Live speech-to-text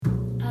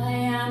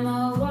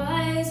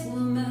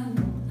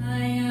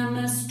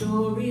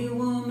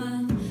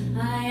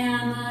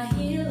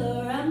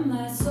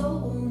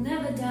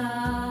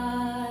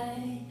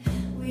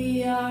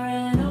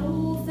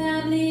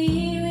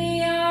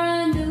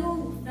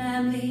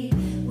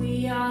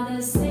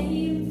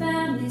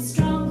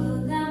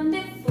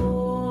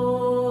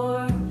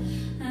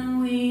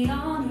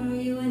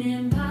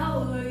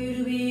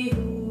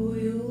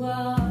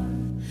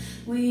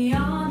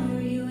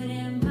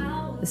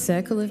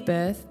Circle of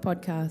Birth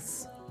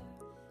podcasts,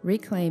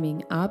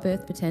 reclaiming our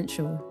birth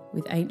potential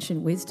with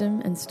ancient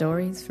wisdom and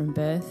stories from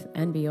birth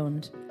and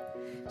beyond,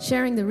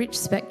 sharing the rich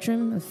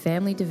spectrum of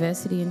family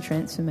diversity and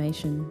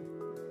transformation.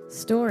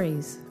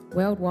 Stories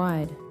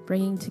worldwide,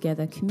 bringing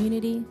together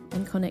community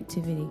and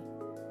connectivity.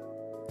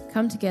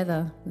 Come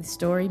together with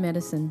story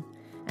medicine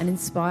and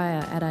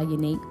inspire at our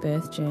unique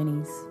birth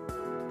journeys.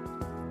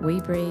 We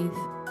breathe,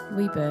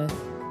 we birth,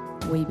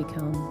 we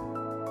become.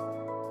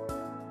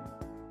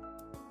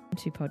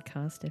 To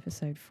podcast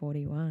episode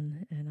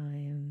 41, and I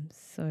am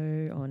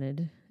so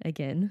honoured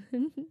again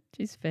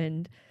to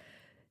spend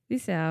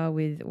this hour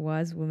with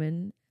wise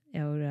woman,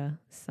 Elder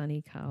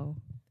Sunni Karll.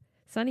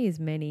 Sunni,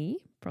 as many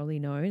probably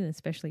know, and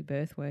especially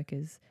birth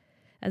workers,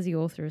 as the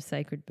author of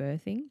Sacred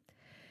Birthing.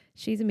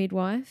 She's a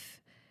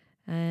midwife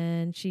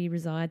and she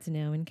resides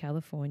now in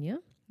California.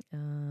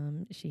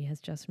 She has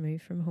just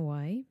moved from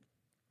Hawaii,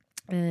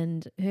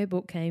 and her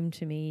book came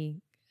to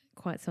me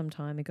quite some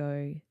time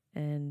ago,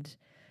 and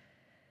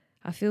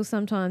I feel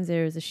sometimes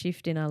there is a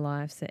shift in our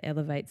lives that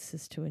elevates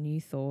us to a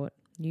new thought,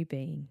 new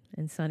being,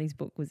 and Sunni's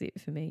book was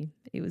it for me.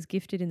 It was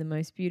gifted in the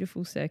most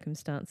beautiful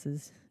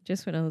circumstances,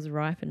 just when I was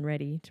ripe and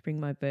ready to bring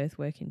my birth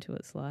work into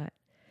its light.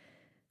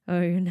 Oh,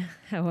 and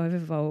how I've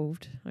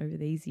evolved over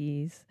these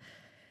years.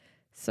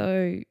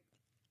 So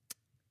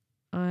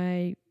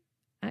I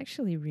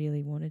actually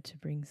really wanted to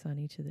bring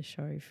Sunni to the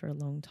show for a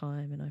long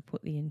time, and I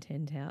put the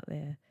intent out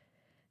there,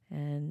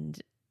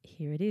 and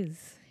here it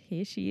is.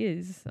 Here she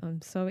is.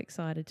 I'm so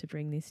excited to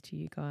bring this to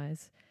you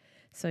guys.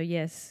 So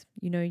yes,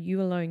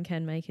 you alone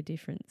can make a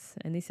difference.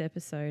 And this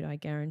episode, I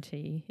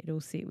guarantee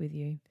it'll sit with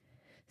you.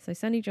 So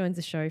Sunni joins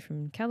the show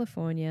from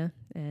California,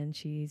 and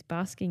she's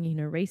basking in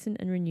her recent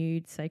and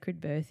renewed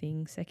Sacred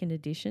Birthing 2nd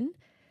edition.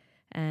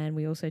 And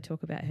we also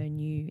talk about her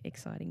new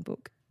exciting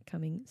book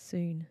coming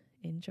soon.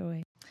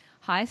 Enjoy.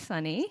 Hi,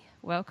 Sunni.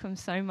 Welcome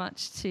so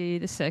much to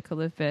the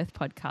Circle of Birth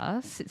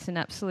podcast. It's an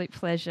absolute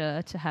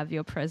pleasure to have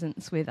your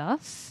presence with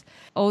us,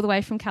 all the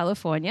way from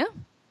California,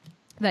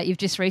 that you've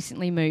just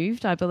recently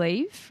moved, I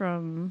believe,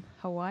 from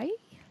Hawaii.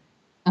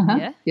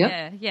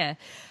 Yeah.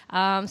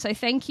 So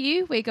thank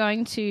you. We're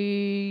going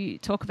to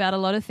talk about a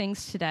lot of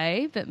things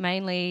today, but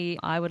mainly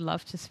I would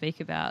love to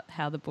speak about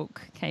how the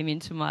book came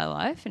into my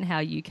life and how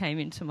you came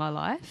into my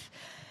life.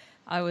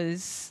 I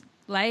was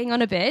laying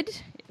on a bed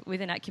with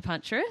an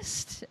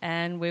acupuncturist,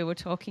 and we were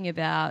talking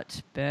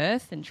about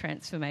birth and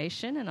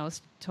transformation, and I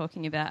was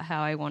talking about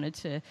how I wanted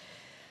to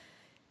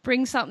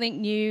bring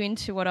something new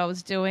into what I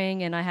was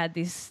doing, and I had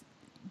this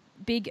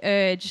big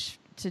urge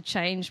to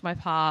change my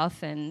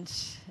path, and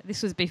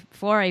this was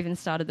before I even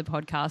started the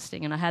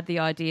podcasting, and I had the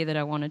idea that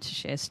I wanted to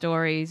share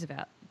stories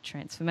about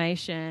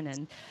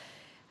transformation,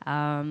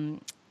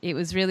 and it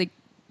was really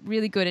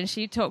good. And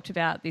she talked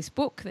about this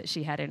book that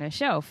she had in her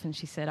shelf, and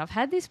she said, I've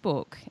had this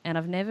book and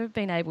I've never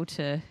been able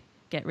to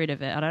get rid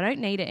of it, and I don't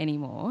need it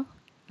anymore.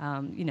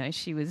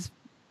 She was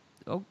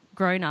all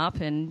grown up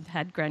and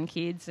had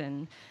grandkids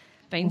and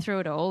been through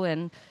it all,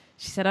 and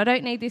she said, I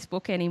don't need this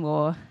book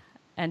anymore.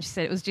 And she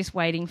said it was just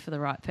waiting for the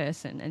right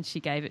person, and she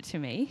gave it to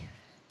me.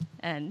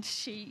 And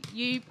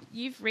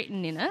you've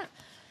written in it.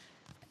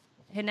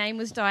 Her name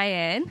was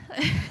Diane.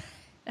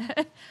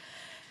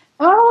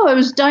 Oh, it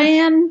was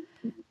Diane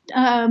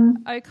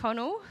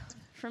O'Connell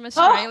from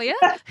Australia.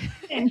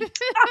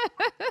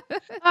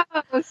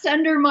 Oh,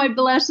 send her my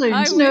blessings.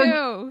 I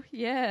will.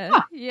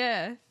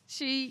 Yeah.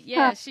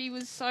 She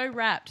was so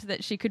rapt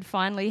that she could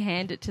finally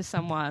hand it to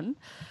someone.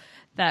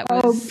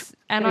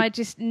 And I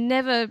just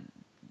never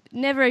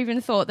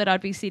even thought that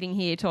I'd be sitting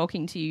here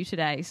talking to you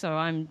today. So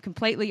I'm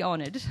completely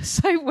honoured.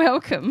 So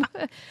welcome.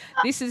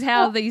 This is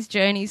how these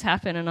journeys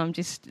happen, and I'm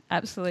just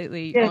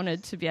absolutely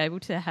honoured to be able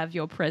to have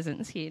your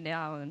presence here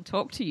now and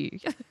talk to you.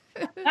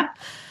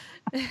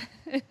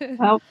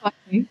 How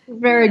funny.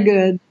 Very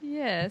good.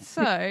 Yeah,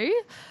 so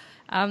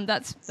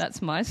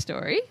that's my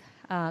story.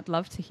 I'd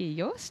love to hear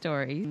your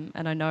story.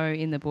 And I know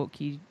in the book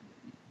you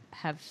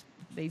have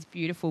these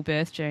beautiful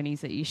birth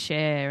journeys that you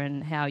share,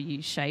 and how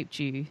you shaped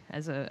you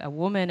as a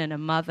woman and a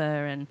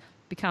mother and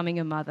becoming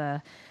a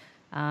mother.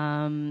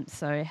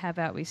 So how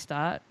about we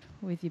start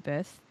with your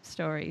birth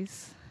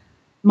stories?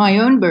 My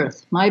own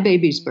birth, my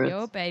baby's birth.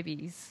 Your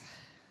baby's.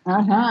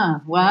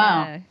 Wow.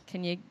 Yeah.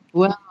 Can you...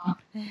 Well,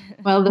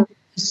 the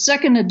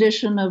 2nd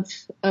edition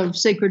of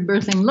Sacred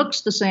Birthing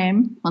looks the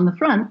same on the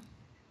front,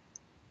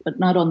 but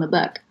not on the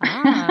back.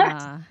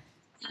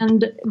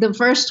 And the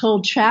first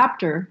whole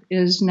chapter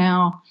is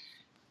now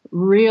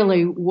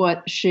really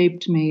what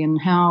shaped me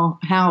and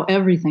how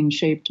everything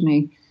shaped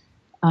me.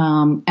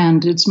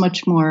 And it's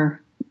much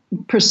more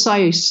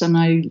precise, and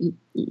I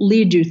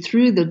lead you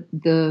through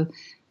the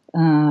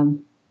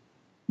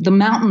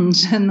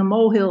mountains and the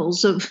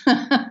molehills of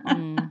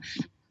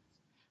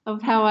of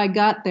how I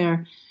got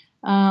there.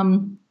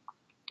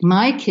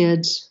 My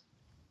kids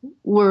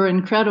were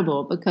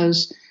incredible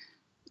because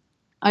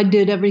I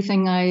did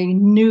everything I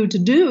knew to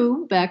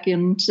do back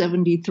in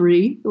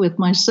 73 with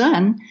my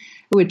son,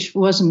 which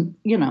wasn't,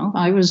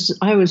 I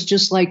was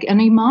just like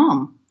any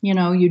mom.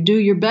 You do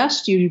your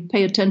best, you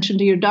pay attention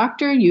to your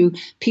doctor, you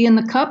pee in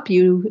the cup,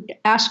 you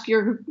ask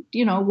your,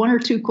 one or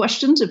two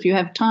questions if you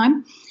have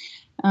time,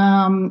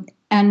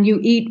 and you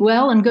eat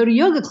well and go to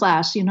yoga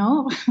class,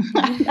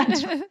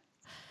 That's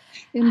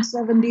in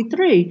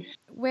 73.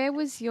 Where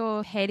was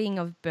your heading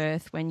of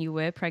birth when you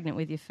were pregnant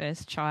with your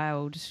first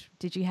child?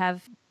 Did you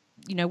have,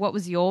 what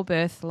was your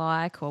birth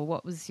like, or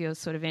what was your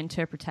sort of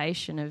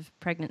interpretation of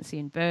pregnancy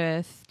and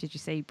birth? Did you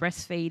see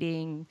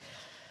breastfeeding?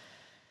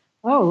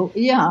 Oh,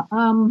 yeah.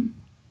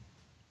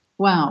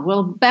 Wow.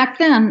 Well, back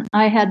then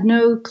I had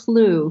no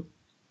clue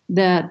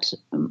that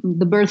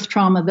the birth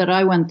trauma that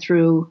I went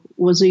through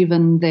was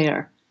even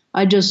there.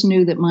 I just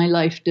knew that my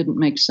life didn't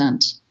make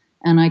sense,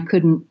 and I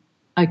couldn't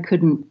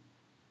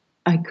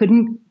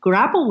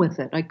grapple with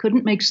it. I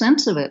couldn't make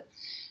sense of it.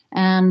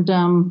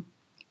 And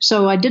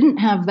so I didn't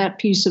have that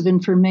piece of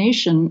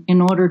information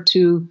in order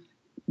to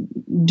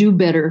do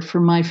better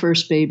for my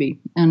first baby.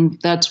 And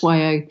that's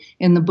why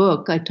in the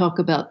book, I talk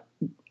about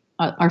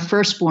our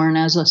firstborn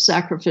as a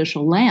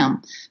sacrificial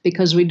lamb,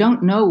 because we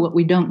don't know what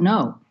we don't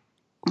know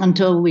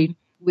until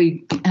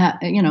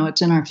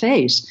it's in our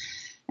face.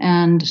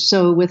 And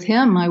so with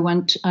him,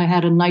 I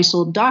had a nice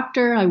old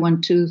doctor. I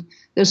went to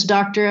this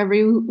doctor I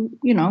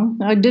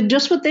did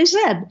just what they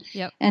said.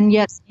 Yep. And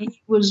yet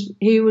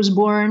he was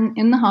born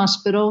in the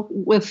hospital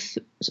with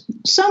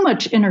so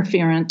much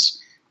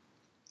interference,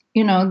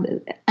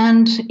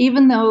 and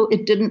even though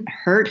it didn't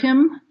hurt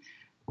him,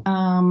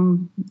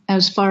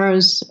 as far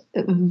as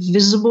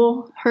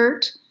visible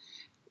hurt,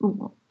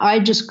 I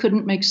just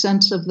couldn't make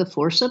sense of the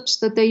forceps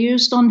that they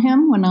used on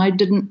him when I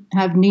didn't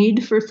have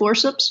need for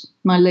forceps.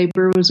 My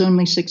labor was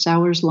only 6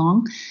 hours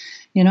long,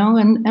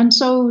 and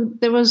so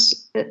there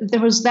was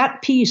that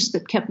piece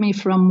that kept me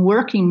from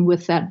working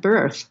with that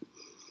birth.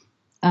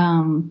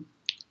 And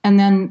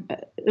then,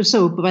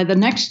 so by the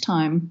next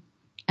time,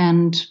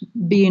 and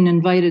being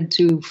invited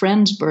to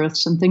friends'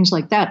 births and things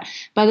like that,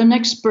 by the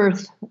next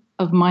birth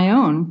of my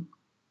own,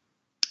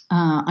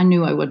 I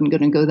knew I wasn't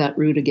going to go that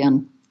route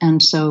again.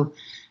 And so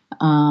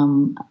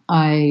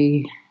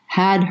I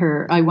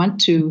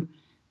went to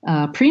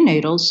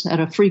prenatals at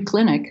a free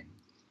clinic.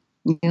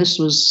 This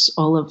was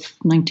all of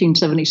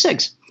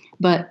 1976,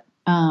 but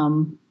I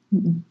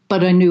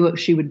knew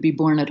she would be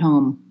born at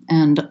home,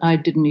 and I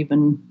didn't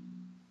even,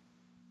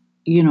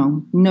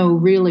 know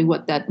really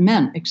what that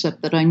meant,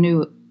 except that I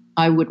knew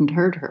I wouldn't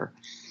hurt her,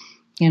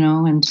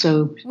 and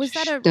so. Was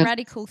that a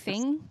radical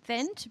thing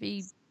then, to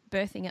be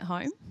birthing at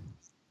home?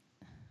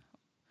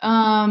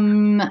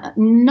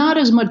 Not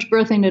as much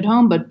birthing at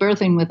home, but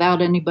birthing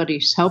without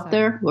anybody's help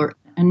and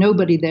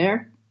nobody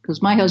there,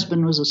 because my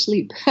husband was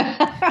asleep.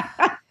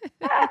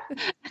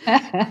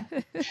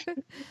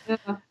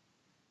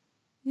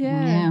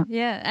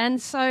 Yeah. And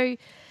so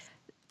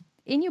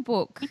in your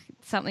book,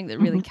 something that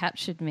really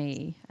captured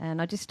me,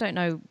 and I just don't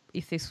know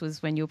if this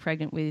was when you were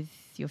pregnant with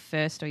your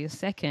first or your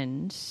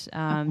second,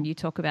 you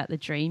talk about the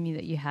dream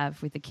that you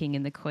have with the king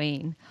and the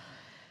queen.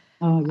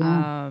 Oh,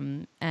 yeah.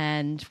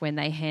 And when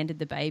they handed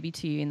the baby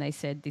to you and they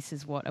said, this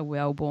is what a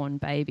well-born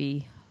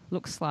baby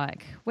looks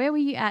like. Where were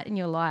you at in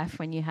your life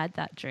when you had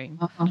that dream?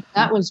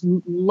 That was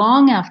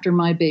long after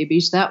my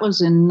babies. That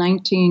was in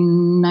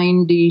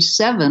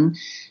 1997.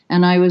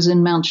 And I was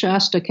in Mount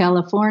Shasta,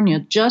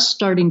 California, just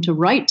starting to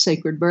write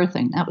Sacred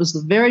Birthing. That was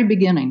the very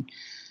beginning.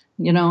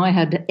 I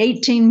had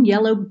 18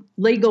 yellow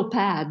legal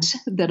pads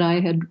that I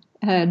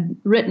had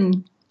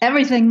written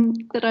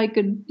everything that I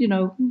could,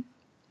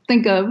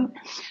 think of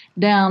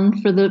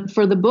down for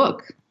the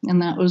book.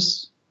 And that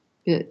was,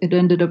 it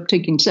ended up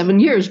taking 7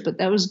 years, but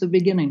that was the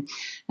beginning.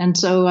 And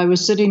so I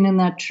was sitting in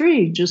that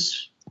tree,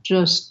 just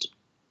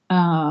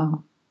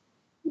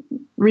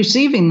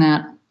receiving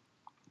that.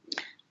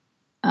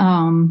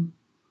 And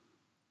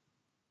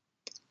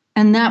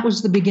that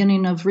was the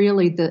beginning of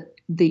really the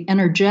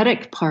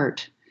energetic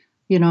part,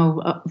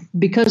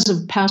 because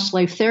of past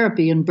life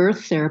therapy and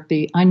birth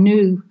therapy, I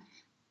knew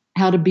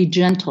how to be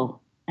gentle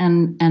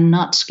and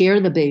not scare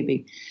the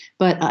baby.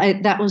 But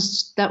that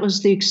was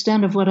the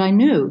extent of what I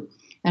knew.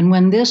 And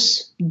when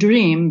this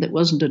dream, that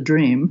wasn't a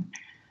dream,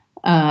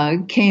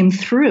 came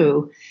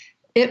through,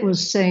 it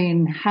was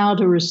saying how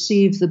to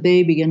receive the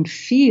baby and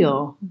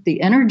feel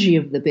the energy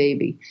of the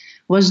baby.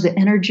 Was the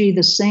energy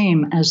the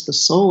same as the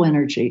soul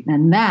energy?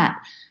 And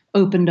that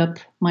opened up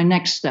my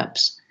next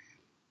steps.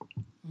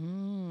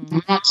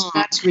 And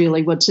that's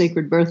really what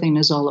Sacred Birthing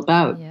is all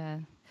about. Yeah.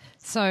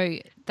 So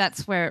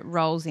that's where it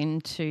rolls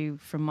into,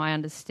 from my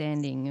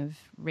understanding of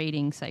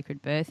reading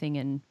Sacred Birthing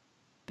and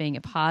being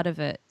a part of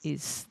it,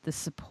 is the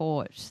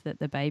support that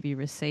the baby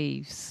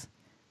receives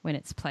when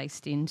it's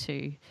placed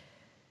into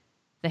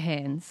the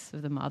hands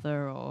of the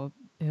mother or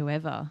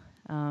whoever.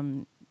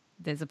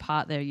 There's a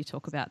part there you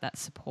talk about that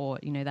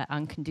support, that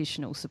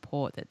unconditional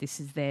support, that this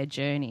is their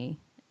journey,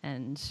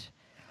 and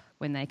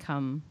when they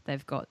come,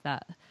 they've got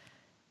that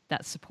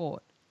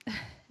support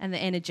and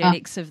the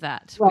energetics of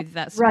that with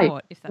that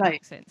support, if that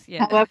makes sense.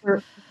 Yeah.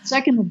 However,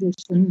 second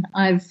edition,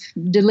 I've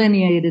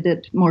delineated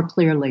it more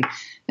clearly.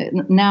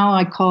 Now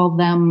I call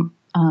them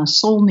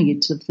soul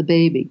needs of the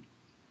baby.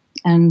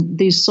 And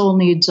these soul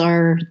needs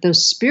are the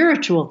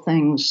spiritual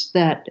things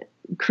that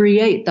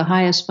create the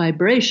highest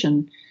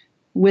vibration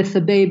with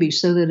the baby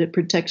so that it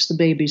protects the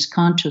baby's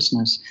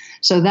consciousness.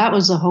 So that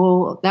was the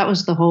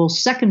whole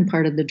second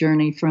part of the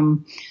journey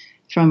from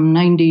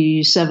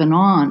 97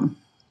 on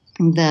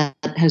that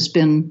has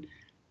been,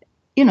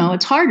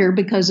 it's harder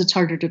because it's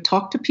harder to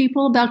talk to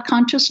people about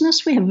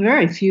consciousness. We have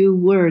very few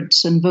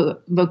words and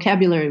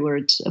vocabulary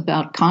words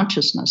about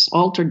consciousness,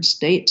 altered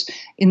states,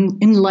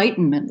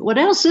 enlightenment. What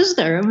else is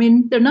there? I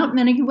mean, there are not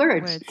many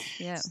words.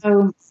 Yeah.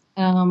 So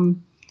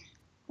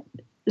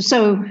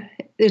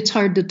it's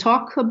hard to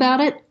talk about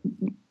it.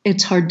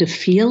 It's hard to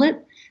feel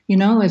it.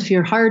 If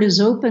your heart is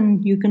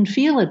open, you can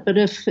feel it. But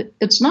if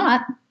it's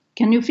not,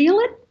 can you feel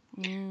it?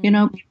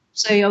 People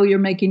say, oh, you're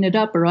making it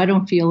up, or I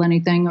don't feel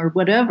anything, or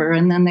whatever.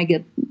 And then they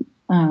get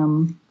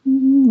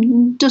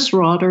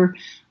distraught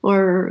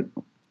or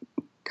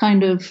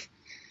kind of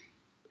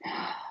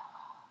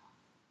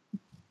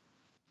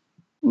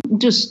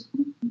just,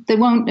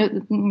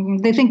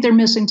 they think they're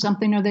missing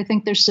something, or they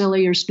think they're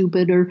silly or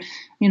stupid or,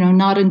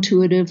 not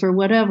intuitive or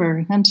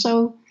whatever. And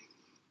so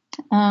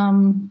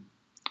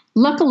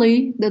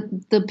luckily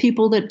the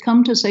people that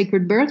come to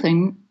sacred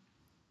birthing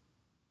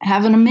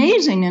have an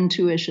amazing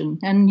intuition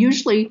and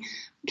usually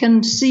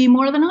can see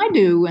more than I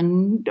do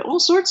and all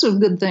sorts of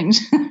good things.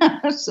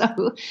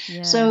 So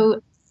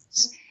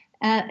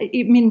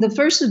the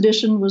first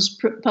edition was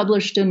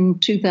published in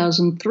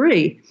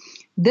 2003.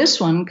 This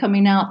one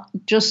coming out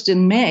just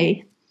in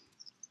May.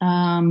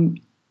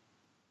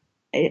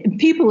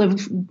 People have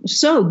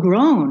so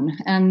grown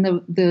and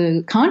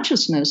the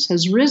consciousness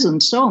has risen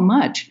so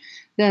much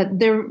that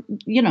they're,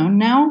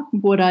 now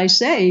what I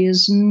say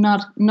is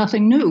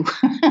nothing new.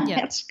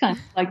 Yeah. It's kind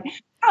of like,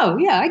 oh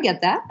yeah, I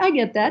get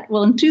that.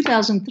 Well, in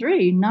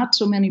 2003, not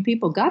so many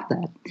people got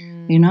that,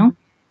 Yeah.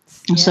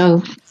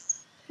 So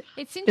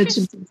it's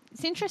interesting.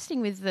 It's interesting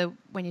with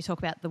when you talk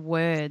about the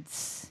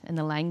words and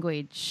the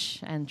language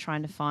and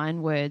trying to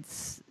find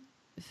words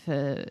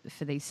for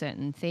these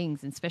certain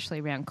things, and especially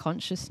around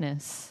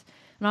consciousness.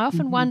 And I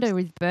often wonder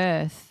with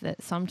birth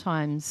that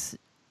sometimes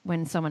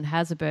when someone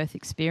has a birth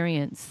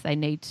experience, they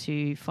need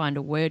to find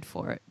a word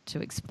for it to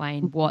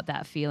explain what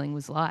that feeling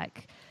was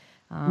like.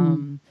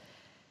 And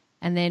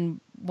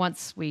then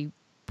once we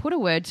put a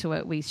word to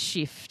it, we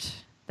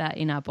shift that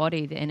in our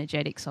body, the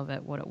energetics of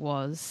it, what it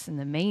was and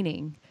the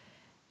meaning.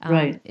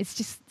 Right. It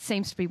just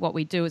seems to be what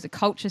we do as a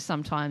culture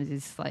sometimes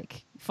is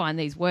like find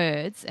these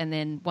words, and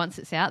then once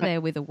it's out there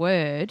with a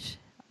word,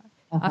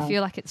 I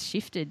feel like it's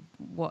shifted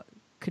what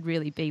could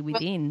really be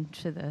within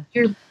to the...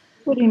 You're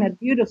putting it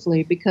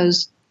beautifully,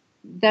 because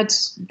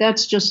that's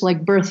just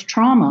like birth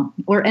trauma,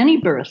 or any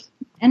birth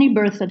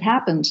that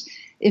happens.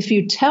 If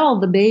you tell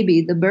the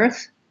baby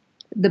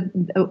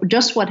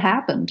just what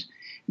happened,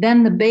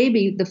 then the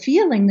baby, the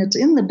feeling that's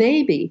in the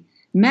baby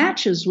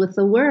matches with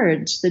the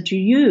words that you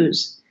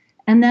use.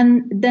 And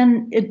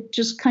then it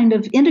just kind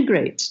of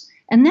integrates.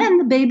 And then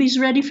the baby's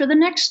ready for the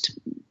next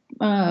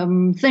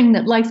thing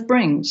that life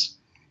brings.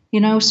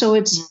 So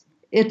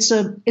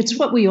it's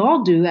what we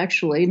all do,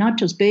 actually, not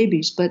just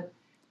babies, but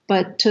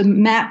to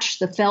match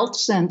the felt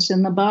sense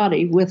in the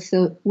body with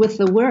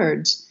the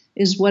words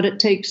is what it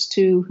takes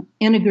to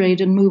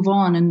integrate and move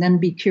on and then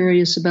be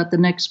curious about the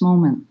next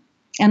moment.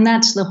 And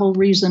that's the whole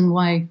reason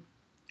why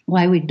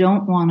we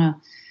don't want to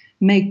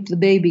make the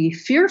baby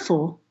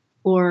fearful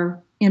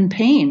or in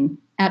pain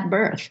at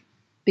birth,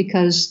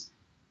 because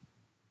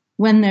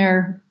when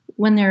they're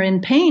in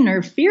pain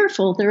or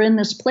fearful, they're in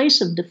this place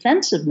of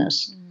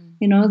defensiveness,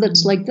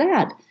 that's like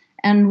that.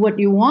 And what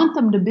you want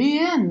them to be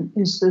in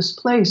is this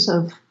place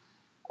of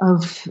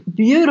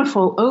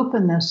beautiful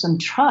openness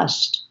and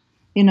trust,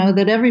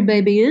 that every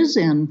baby is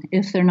in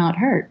if they're not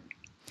hurt.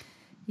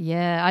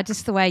 Yeah,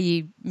 just the way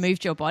you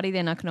moved your body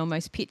then, I can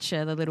almost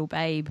picture the little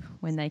babe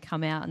when they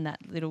come out and that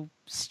little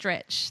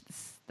stretch,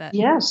 that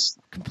yes,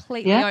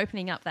 completely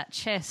opening up that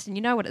chest. And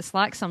you know what it's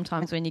like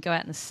sometimes when you go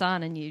out in the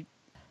sun and you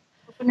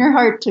open your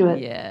heart to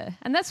it. Yeah,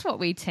 and that's what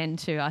we tend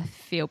to, I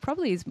feel,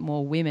 probably as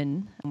more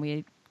women, and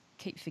we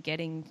keep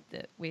forgetting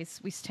that we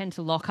tend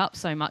to lock up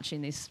so much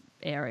in this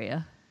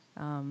area.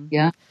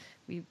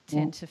 We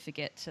tend to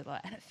forget to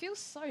and it feels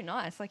so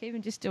nice. Like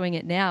even just doing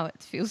it now,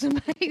 it feels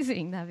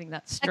amazing having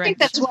that stretch. I think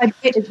that's why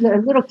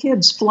the little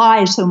kids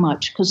fly so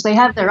much, because they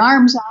have their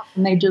arms out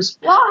and they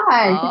just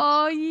fly.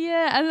 Oh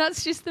yeah, and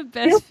that's just the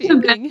best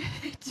feeling.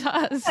 It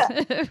does.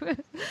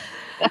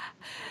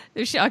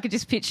 I could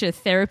just picture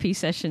therapy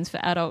sessions for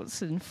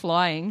adults and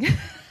flying,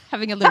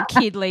 having a little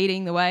kid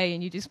leading the way,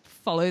 and you just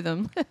follow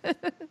them.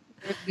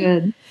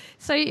 Good.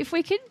 So if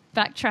we could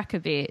backtrack a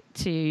bit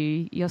to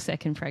your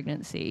second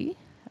pregnancy,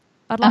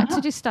 I'd like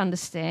to just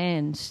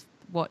understand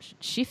what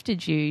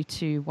shifted you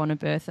to want to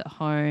birth at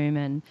home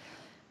and,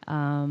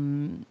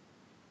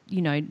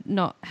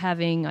 not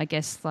having, I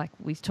guess, like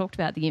we've talked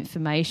about the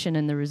information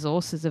and the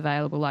resources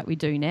available like we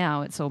do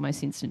now. It's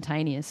almost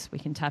instantaneous. We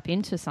can tap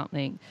into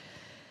something.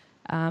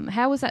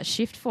 How was that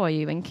shift for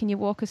you? And can you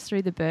walk us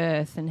through the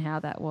birth and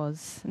how that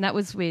was? And that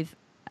was with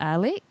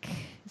Alec,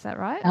 is that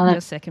right? Alec,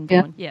 your second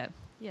born. Yeah.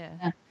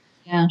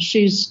 Yeah,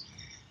 she's,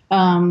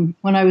 when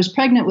I was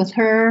pregnant with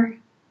her,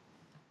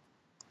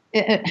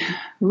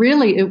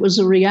 it was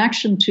a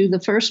reaction to the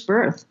first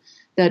birth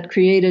that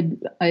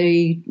created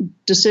a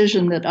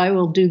decision that I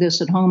will do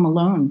this at home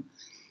alone,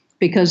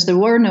 because there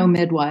were no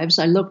midwives.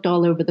 I looked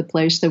all over the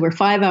place. They were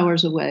 5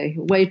 hours away,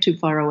 way too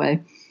far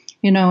away,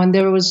 and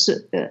there was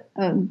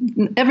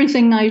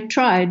everything I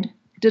tried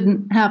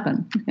didn't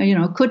happen,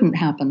 couldn't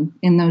happen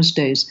in those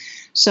days.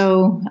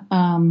 So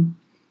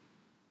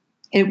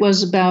it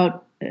was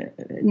about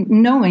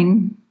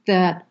knowing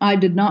that I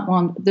did not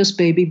want this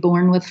baby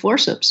born with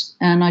forceps,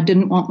 and I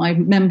didn't want my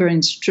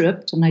membrane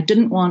stripped, and I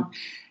didn't want,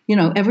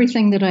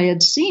 everything that I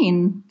had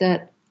seen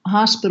that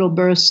hospital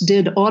births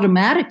did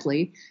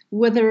automatically,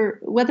 whether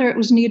it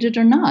was needed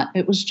or not.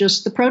 It was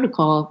just the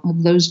protocol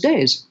of those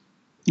days.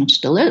 It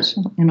still is,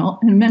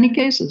 in many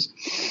cases,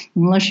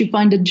 unless you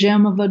find a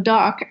gem of a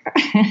doc.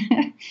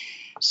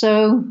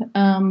 So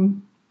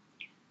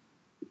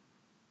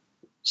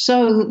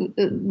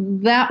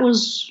that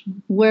was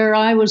where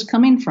I was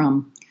coming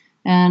from.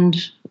 And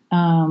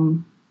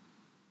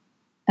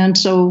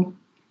so,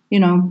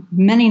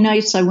 many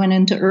nights I went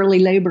into early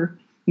labor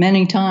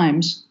many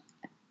times.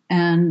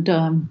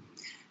 And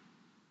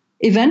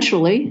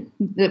eventually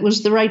it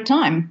was the right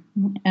time.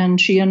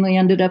 And she only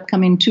ended up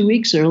coming 2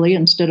 weeks early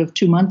instead of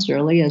 2 months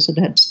early, as it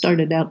had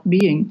started out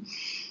being.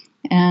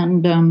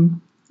 And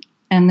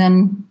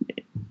then,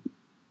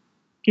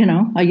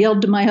 I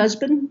yelled to my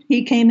husband.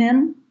 He came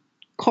in,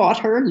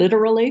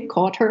 literally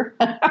caught her,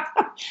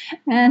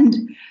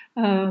 and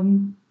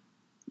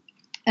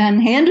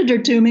handed her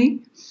to me.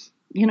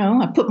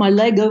 I put my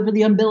leg over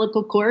the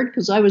umbilical cord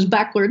because I was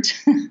backwards.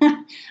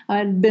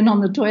 I'd been on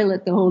the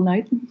toilet the whole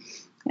night.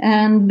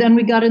 And then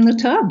we got in the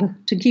tub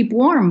to keep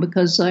warm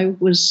because I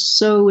was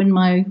so in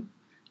my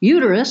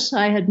uterus,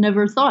 I had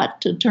never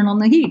thought to turn on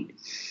the heat.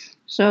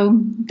 So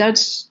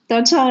that's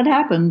how it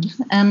happened.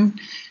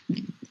 And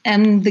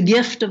the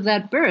gift of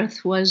that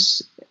birth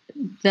was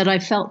that I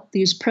felt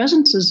these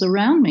presences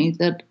around me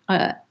that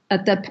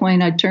at that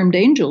point I termed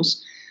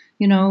angels,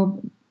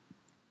 and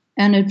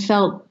it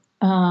felt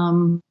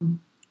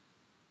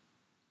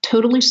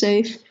totally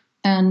safe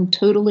and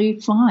totally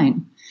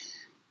fine.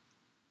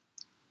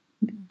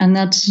 And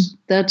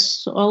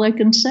that's all I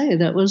can say.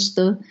 That was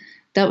the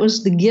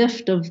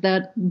gift of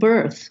that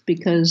birth,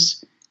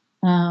 because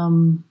I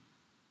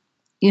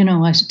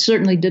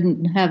certainly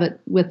didn't have it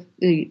with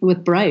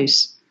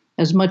Bryce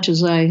as much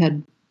as I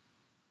had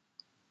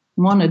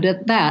wanted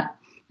it. That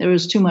there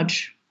was too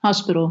much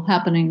hospital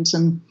happenings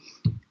and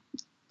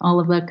all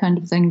of that kind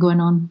of thing going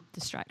on.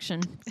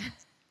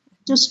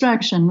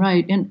 Distraction,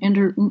 right?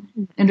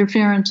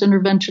 Interference,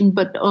 intervention,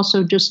 but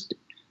also just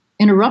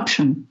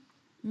interruption.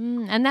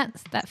 And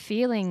that's that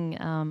feeling.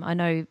 I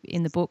know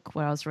in the book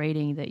where I was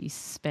reading that you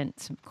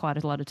spent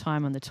quite a lot of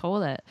time on the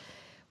toilet.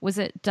 Was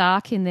it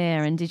dark in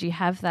there, and did you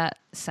have that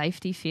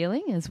safety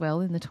feeling as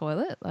well in the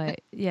toilet?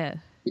 Yeah.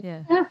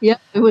 It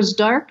was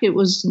dark. It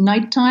was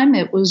nighttime.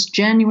 It was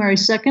January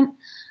 2nd,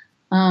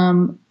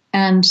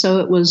 and so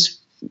it was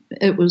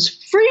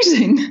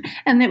freezing,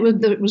 and it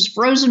was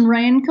frozen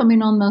rain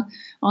coming on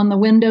the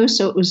window.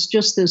 So it was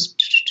just this,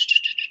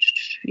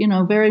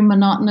 very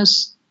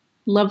monotonous,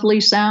 lovely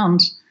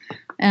sounds,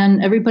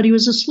 and everybody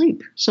was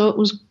asleep. So it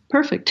was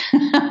perfect.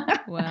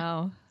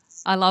 Wow.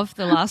 I love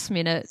the last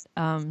minute,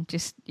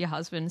 just your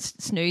husband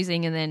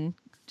snoozing and then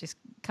just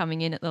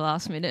coming in at the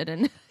last minute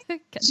and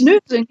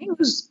snoozing.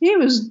 He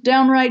was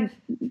downright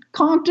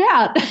conked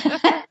out.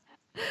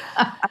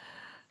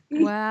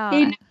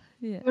 Wow.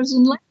 He was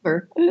in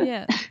labor.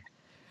 Yeah.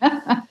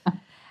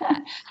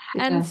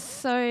 And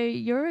so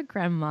you're a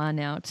grandma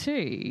now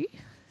too.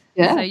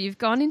 Yeah. So you've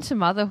gone into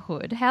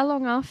motherhood. How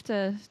long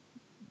after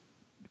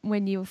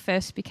when you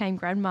first became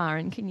grandma,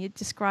 and can you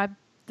describe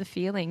the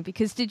feeling?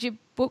 Because did your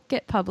book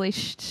get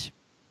published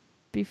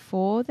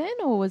before then,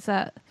 or was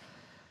that?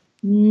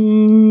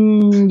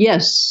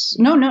 Yes.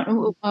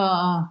 No.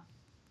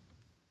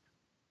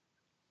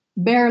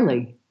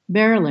 Barely.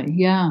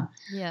 Yeah.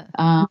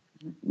 Yeah.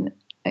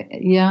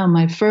 Yeah.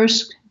 My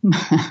first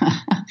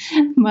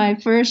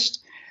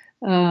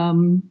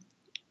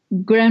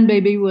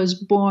grandbaby was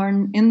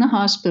born in the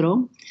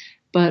hospital,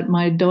 but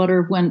my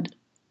daughter went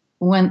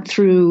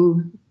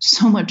through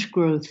so much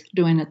growth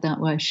doing it that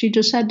way. She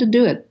just had to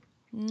do it.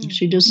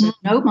 She just said,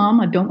 "No,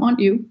 Mom, I don't want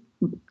you.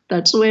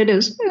 That's the way it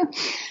is."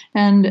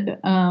 And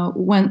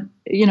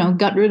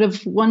got rid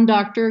of one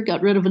doctor,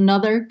 got rid of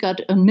another, got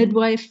a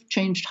midwife,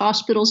 changed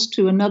hospitals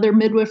to another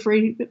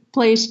midwifery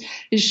place.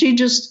 She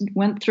just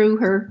went through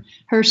her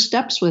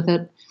steps with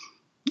it.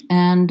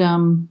 And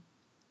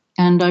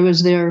I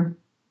was there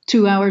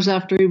 2 hours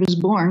after he was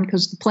born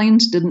because the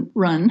planes didn't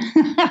run.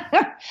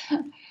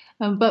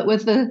 But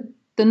with the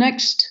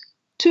next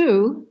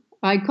two,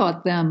 I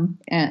caught them.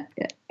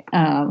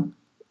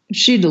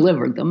 She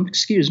delivered them.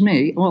 Excuse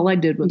me. All I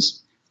did was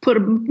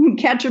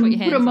catch them,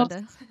 put them up,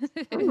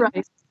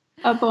 right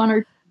up on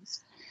her.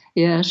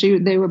 Yeah,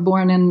 they were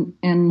born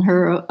in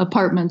her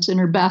apartments, in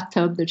her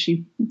bathtub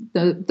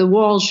that the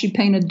walls she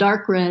painted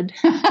dark red.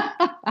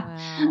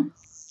 Wow.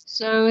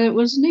 So it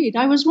was neat.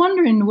 I was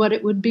wondering what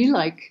it would be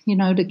like,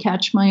 to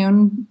catch my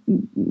own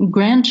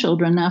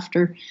grandchildren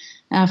after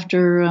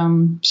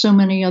so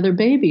many other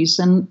babies.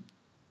 And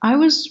I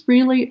was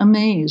really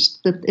amazed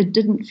that it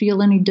didn't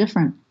feel any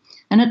different.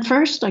 And at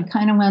first I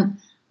kind of went,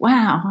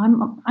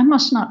 wow,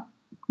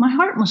 my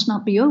heart must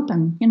not be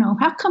open.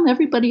 How come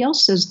everybody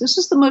else says this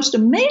is the most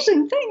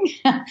amazing thing?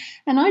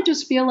 And I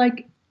just feel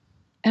like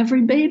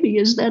every baby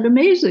is that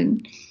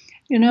amazing,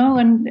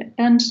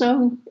 and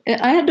so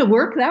I had to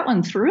work that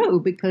one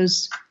through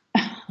because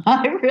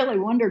I really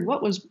wondered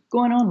what was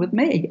going on with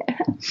me.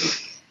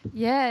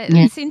 Yeah,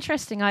 it's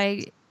interesting.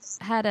 I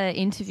had an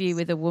interview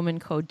with a woman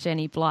called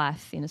Jenny Blythe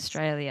in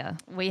Australia.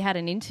 We had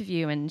an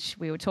interview and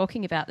we were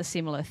talking about the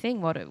similar thing,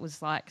 what it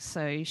was like.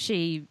 So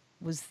she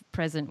was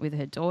present with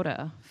her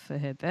daughter for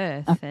her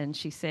birth, and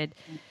she said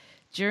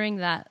during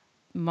that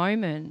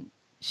moment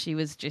she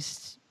was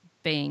just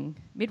being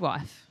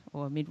midwife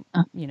or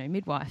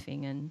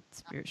midwifing and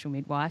spiritual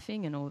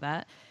midwifing and all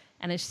that.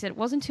 And she said it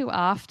wasn't until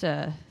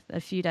after, a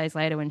few days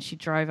later, when she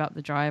drove up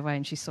the driveway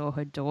and she saw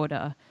her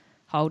daughter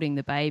holding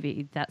the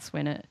baby, that's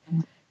when it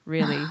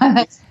really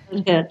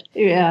hit.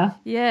 Yeah.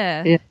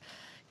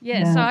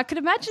 So I could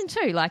imagine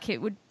too, like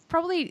it would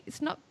probably,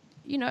 it's not,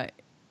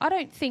 I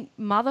don't think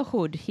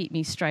motherhood hit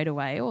me straight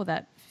away, or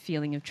that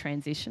feeling of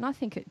transition. I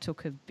think it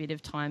took a bit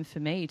of time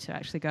for me to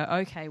actually go,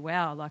 okay,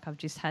 wow, like I've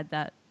just had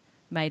that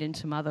made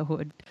into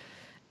motherhood.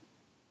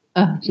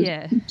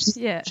 Yeah.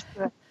 I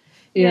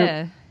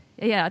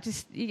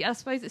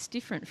suppose it's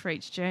different for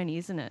each journey,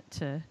 isn't it?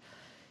 To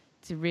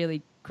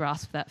really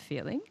grasp that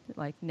feeling,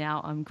 like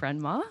now I'm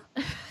grandma.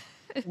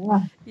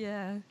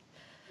 Yeah.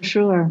 For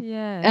sure.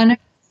 Yeah. And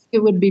it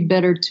would be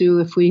better too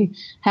if we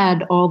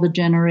had all the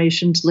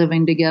generations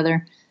living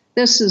together.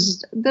 This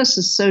is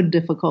so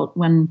difficult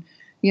when,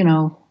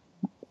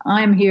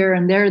 I'm here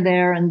and they're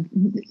there, and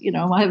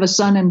I have a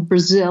son in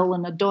Brazil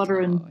and a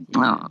daughter in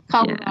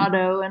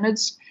Colorado, and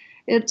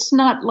it's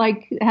not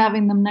like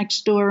having them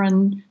next door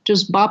and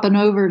just bopping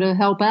over to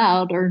help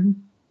out or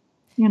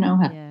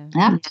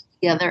have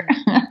together.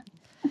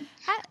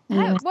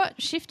 What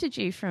shifted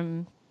you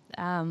from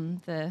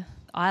the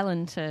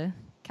island to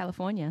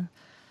California?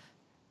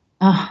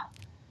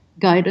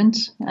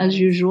 Guidance, as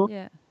usual.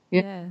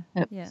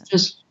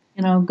 Just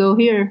go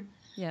here.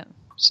 Yeah.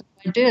 So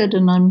I did,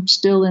 and I'm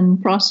still in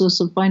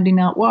process of finding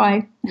out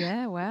why.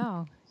 Yeah,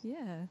 wow.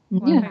 Yeah.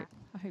 Well,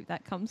 I hope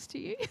that comes to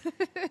you.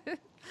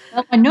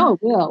 Well, I know it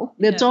will.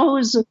 It's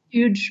always a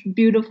huge,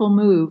 beautiful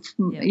move,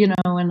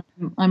 and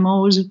I'm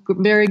always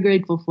very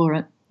grateful for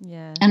it.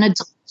 Yeah. And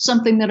it's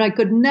something that I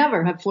could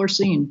never have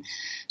foreseen.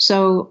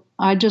 So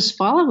I just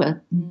follow it.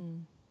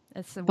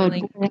 That's the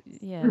willing.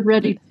 We're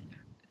ready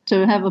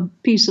to have a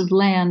piece of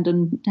land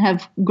and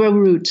grow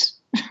roots.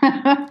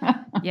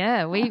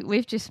 Yeah,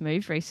 we've just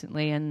moved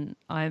recently, and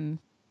I'm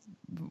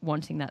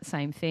wanting that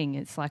same thing.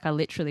 It's like I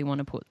literally want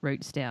to put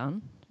roots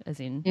down, as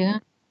in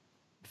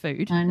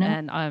food. I know.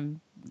 And I'm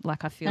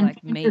like, I feel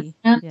like me.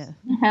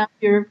 Have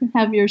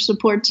your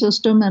support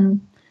system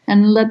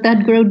and let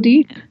that grow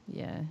deep.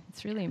 Yeah,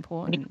 it's really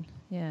important.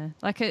 Yeah,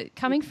 like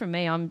coming from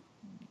me, I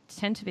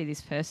tend to be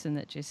this person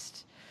that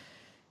just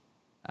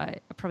I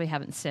probably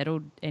haven't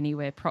settled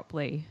anywhere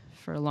properly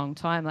for a long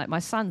time. Like my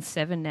son's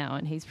 7 now,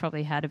 and he's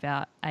probably had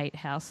about 8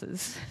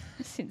 houses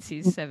since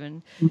he's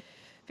 7,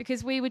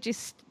 because we would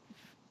just,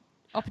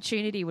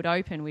 opportunity would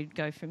open, we'd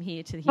go from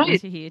here to here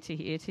to here to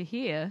here to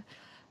here.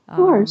 Of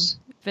course.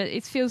 But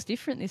it feels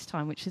different this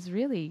time, which is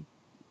really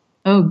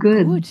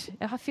good.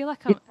 I feel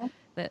like I'm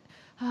that.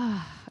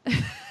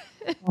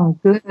 Oh,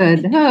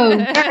 good.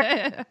 Oh,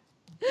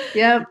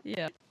 yep.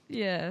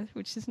 Yeah,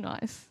 which is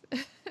nice.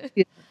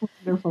 Yeah,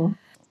 wonderful.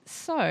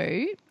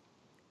 So,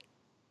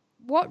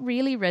 what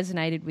really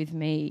resonated with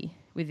me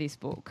with this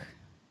book,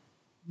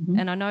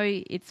 and I know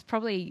it's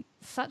probably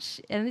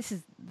and this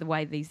is the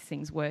way these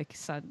things work,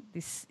 so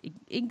this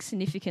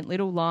insignificant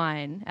little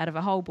line out of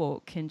a whole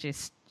book can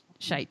just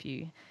shape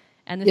you.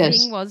 And the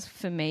thing was,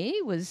 for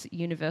me, was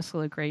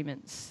universal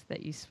agreements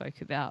that you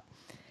spoke about.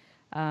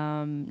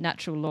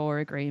 Natural law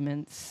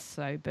agreements,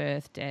 so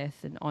birth, death,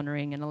 and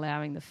honouring and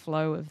allowing the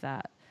flow of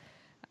that,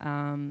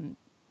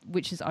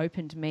 which has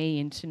opened me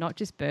into not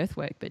just birth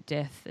work but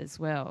death as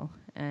well.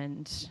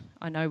 And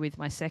I know with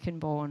my second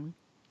born,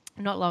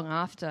 not long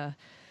after,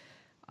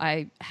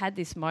 I had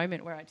this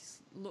moment where I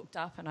just looked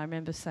up and I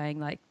remember saying,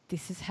 like,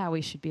 this is how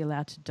we should be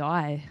allowed to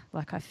die.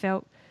 Like I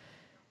felt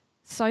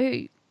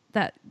so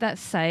that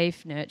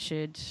safe,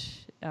 nurtured,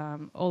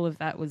 all of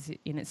that was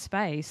in its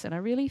space, and I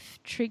really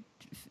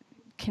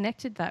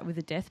connected that with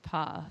the death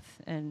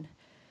path and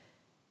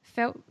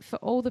felt for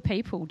all the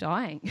people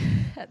dying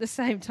at the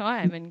same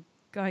time and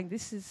going,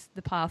 this is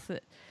the path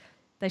that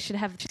they should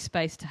have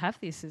space to have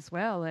this as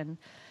well. And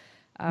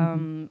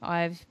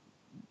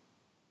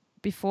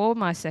before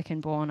my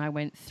second born, I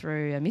went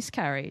through a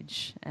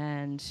miscarriage,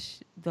 and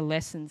the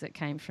lessons that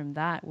came from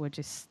that were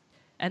just,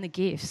 and the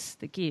gifts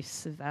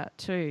of that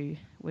too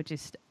were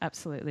just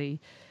absolutely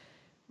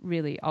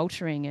really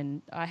altering.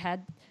 And I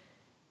had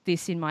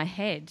this in my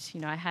head.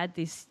 You know, I had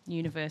this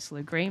universal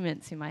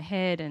agreements in my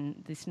head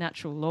and this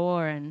natural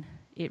law, and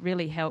it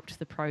really helped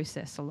the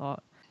process a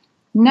lot.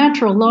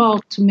 Natural law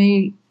to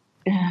me,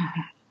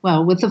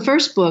 well, with the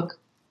first book,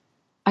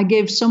 I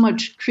gave so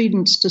much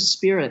credence to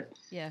spirit.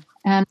 Yeah.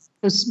 And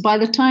by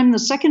the time the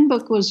second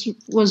book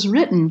was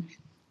written,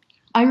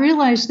 I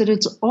realized that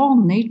it's all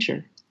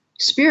nature.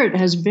 Spirit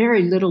has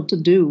very little to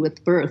do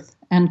with birth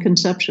and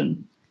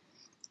conception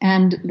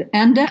and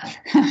death.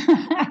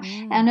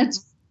 And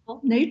it's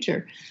all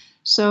nature.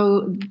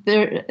 So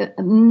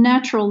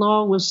natural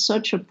law was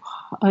such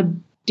a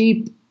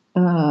deep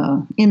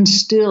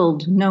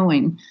instilled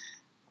knowing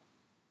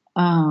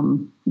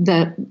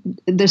that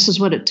this is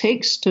what it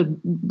takes to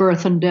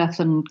birth and death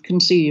and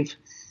conceive.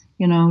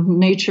 You know,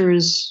 nature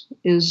is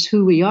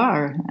who we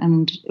are,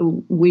 and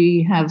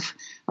we have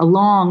a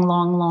long,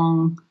 long,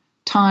 long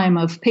time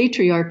of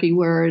patriarchy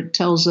where it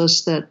tells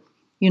us that,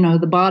 you know,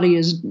 the body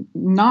is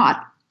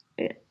not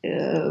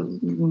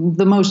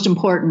the most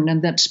important,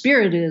 and that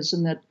spirit is,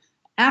 and that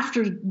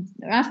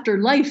after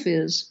life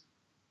is,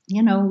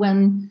 you know,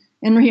 when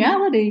in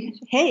reality,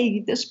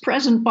 hey, this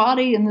present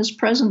body in this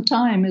present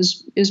time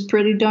is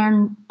pretty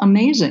darn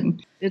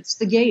amazing. It's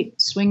the gate,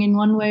 swinging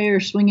one way or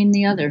swinging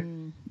the other.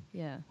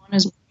 Yeah. One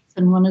is birth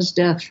and one is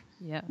death.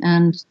 Yeah.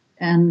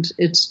 And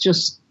it's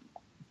just,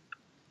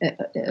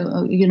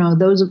 you know,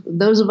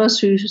 those of us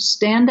who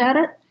stand at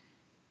it,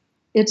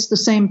 it's the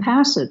same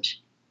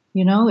passage.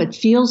 You know, it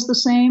feels the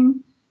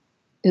same.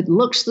 It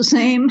looks the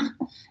same.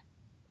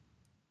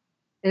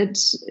 It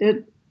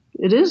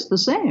is the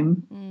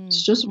same.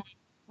 It's just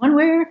one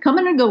way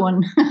coming and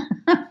going.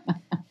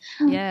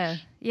 Yeah.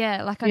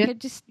 Like I could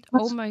just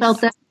almost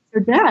felt that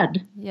with your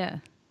dad. Yeah.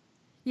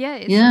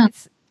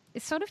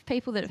 It's sort of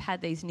people that have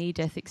had these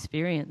near-death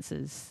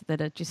experiences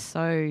that are just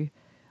so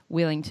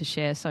willing to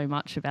share so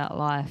much about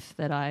life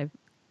that I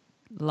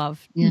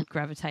love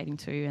gravitating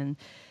to. And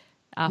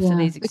after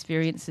these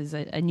experiences,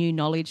 a new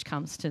knowledge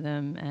comes to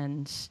them,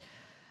 and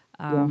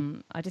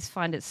I just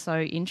find it so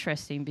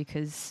interesting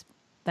because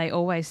they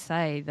always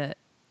say that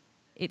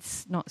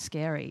it's not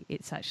scary,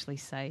 it's actually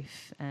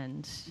safe,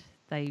 and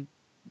they,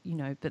 you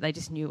know, but they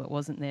just knew it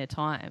wasn't their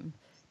time,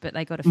 but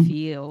they got a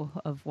feel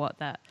of what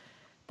that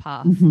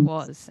path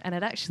was, and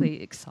it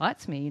actually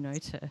excites me, you know,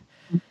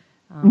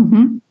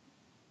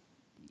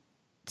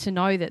 to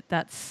know that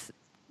that's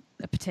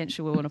a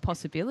potential and a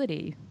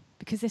possibility,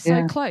 because they're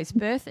so close,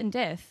 birth and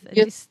death.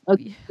 You're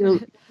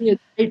a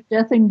great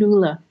deathing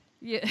doula.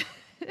 Yeah.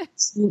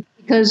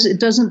 Because it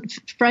doesn't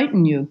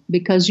frighten you,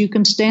 because you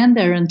can stand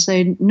there and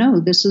say, no,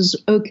 this is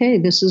okay.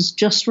 This is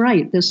just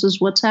right. This is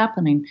what's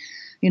happening.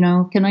 You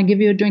know, can I give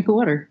you a drink of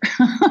water?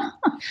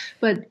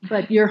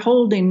 But you're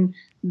holding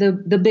the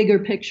bigger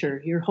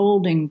picture. You're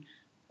holding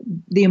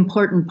the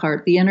important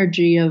part, the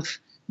energy of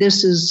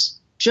this is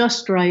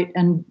just right,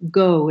 and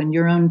go in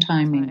your own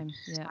timing.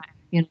 Yeah.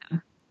 You know?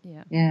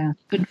 Yeah.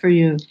 Good for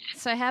you.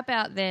 So how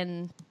about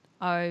then,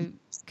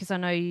 because I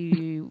know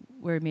you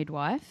were a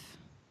midwife.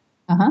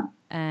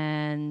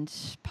 And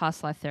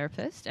past life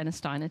therapist and a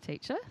Steiner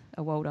teacher,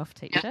 a Waldorf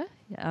teacher.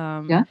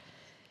 I'm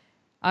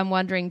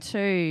wondering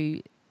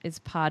too, as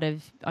part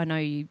of, I know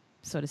you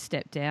sort of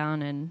stepped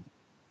down and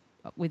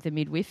with the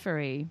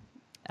midwifery.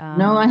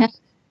 No, I haven't.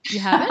 You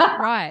haven't?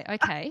 Right,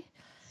 okay.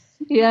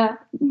 Yeah.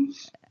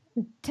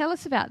 Tell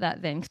us about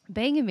that then.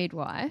 Being a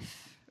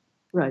midwife.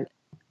 Right.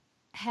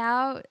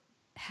 How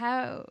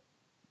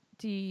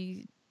do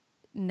you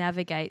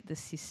navigate the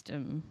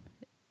system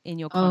in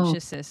your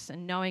consciousness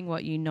and knowing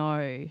what you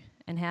know,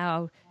 and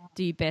how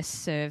do you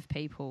best serve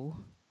people?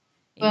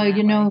 Well,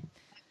 you know,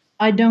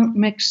 I don't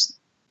mix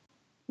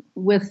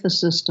with the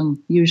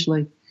system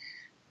usually.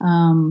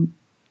 That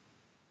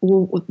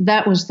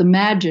was the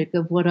magic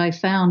of what I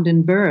found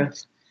in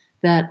birth,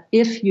 that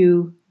if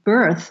you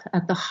birth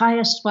at the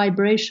highest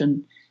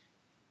vibration,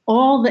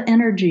 all the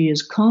energy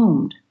is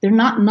combed. There are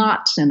not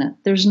knots in it.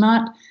 There's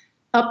not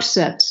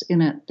upsets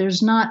in it.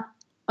 There's not,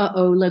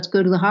 let's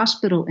go to the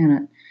hospital in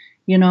it.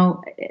 You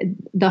know,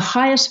 the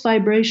highest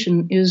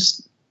vibration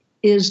is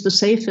the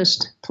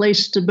safest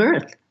place to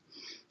birth.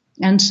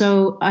 And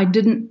so I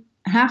didn't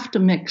have to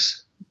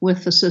mix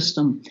with the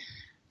system.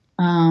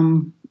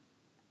 When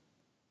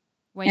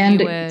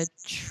you were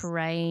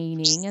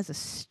training as a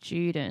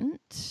student,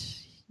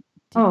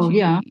 what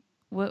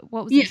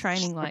was the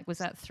training like? Was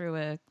that through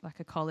a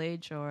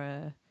college or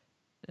a...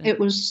 It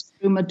was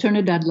through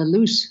Maternidad La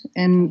Luz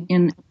in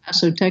El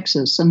Paso,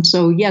 Texas. And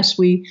so, yes,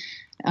 we...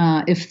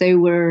 if they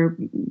were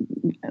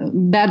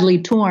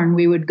badly torn,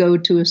 we would go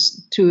to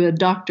a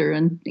doctor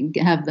and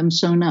have them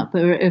sewn up.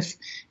 Or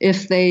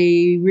if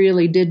they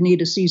really did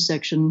need a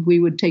C-section, we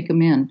would take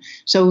them in.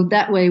 So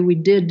that way we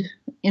did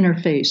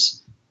interface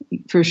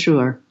for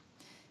sure.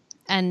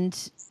 And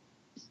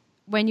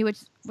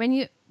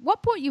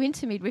what brought you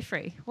into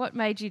midwifery? What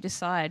made you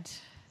decide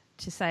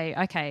to say,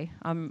 okay,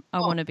 I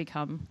want to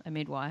become a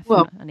midwife?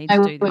 Well, I need to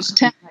do this. I was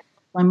 10.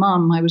 My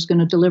mom, I was going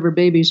to deliver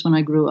babies when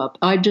I grew up.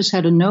 I just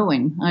had a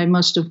knowing. I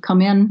must have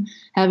come in,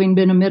 having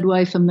been a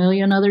midwife a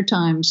million other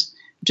times,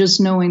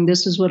 just knowing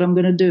this is what I'm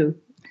going to do.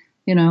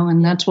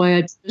 and that's why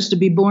I chose to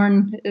be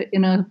born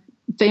in a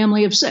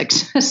family of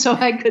 6, so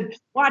I could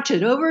watch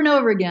it over and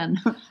over again.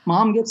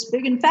 Mom gets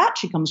big and fat.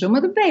 She comes home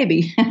with a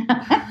baby.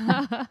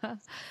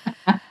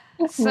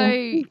 So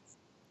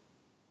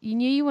you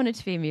knew you wanted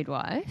to be a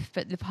midwife,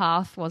 but the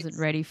path wasn't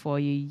ready for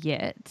you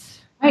yet.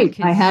 Right.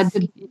 I had to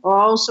do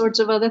all sorts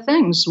of other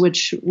things,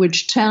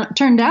 which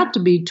turned out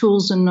to be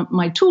tools in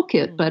my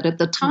toolkit. But at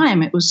the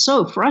time, it was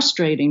so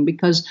frustrating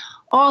because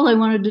all I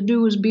wanted to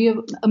do was be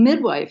a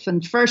midwife.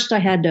 And first I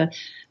had to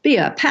be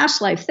a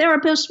past life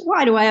therapist.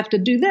 Why do I have to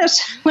do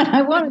this when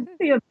I wanted to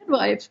be a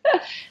midwife?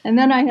 And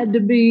then I had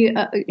to be,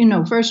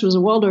 first was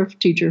a Waldorf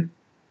teacher,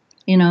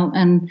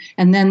 and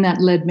then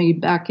that led me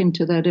back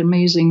into that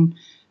amazing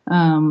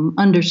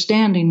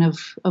understanding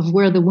of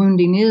where the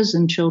wounding is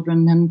in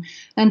children.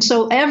 And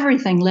so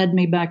everything led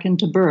me back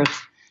into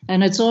birth.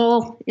 And it's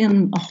all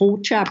in a whole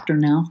chapter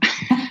now.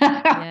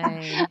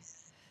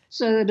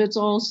 So that it's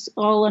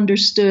all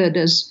understood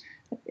as,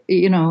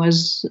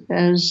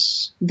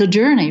 as the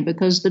journey,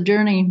 because the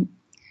journey,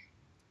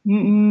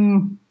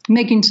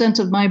 making sense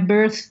of my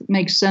birth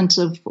makes sense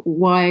of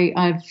why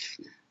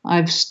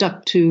I've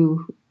stuck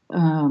to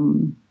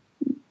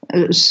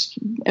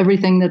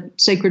everything that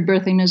sacred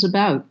birthing is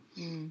about.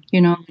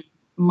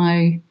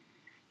 My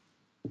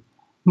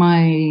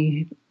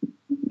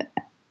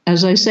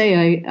as I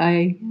say,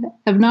 I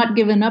have not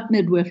given up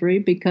midwifery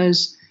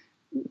because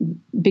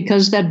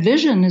that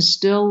vision is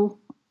still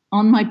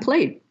on my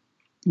plate.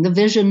 The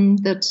vision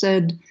that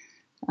said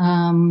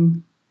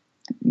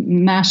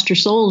master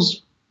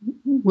souls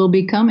will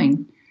be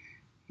coming,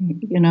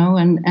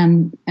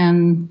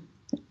 and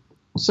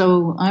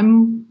so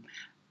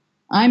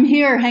I'm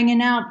here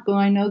hanging out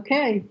going,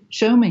 okay,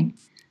 show me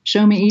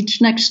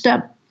each next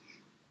step.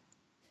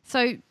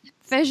 So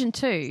version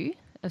 2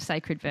 of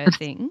sacred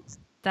birthing,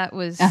 that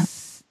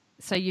was,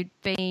 so you'd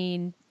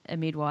been a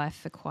midwife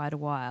for quite a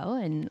while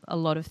and a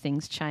lot of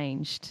things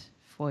changed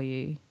for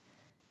you,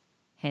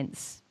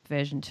 hence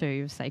version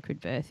 2 of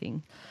sacred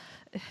birthing.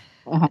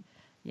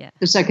 Yeah.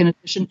 The second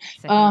edition.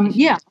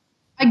 Yeah,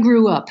 I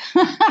grew up.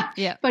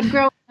 But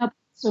growing up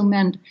also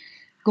meant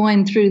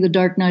going through the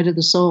dark night of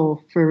the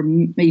soul for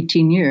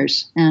 18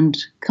 years and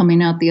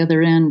coming out the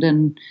other end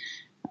and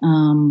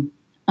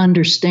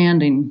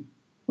understanding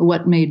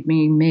what made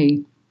me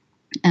me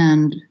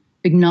and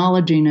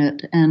acknowledging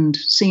it and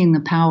seeing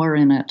the power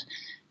in it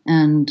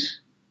and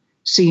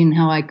seeing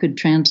how I could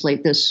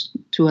translate this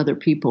to other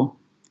people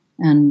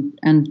and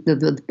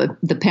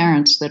the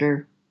parents that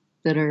are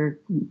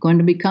going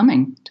to be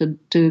coming to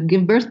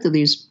give birth to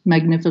these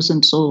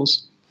magnificent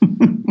souls.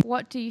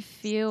 What do you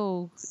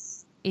feel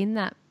in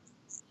that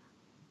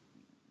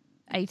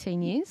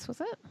 18 years, was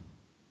it?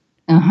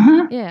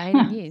 Yeah,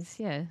 18 years,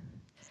 yeah.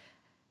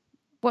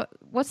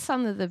 What's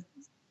some of the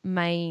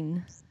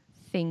main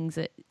things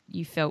that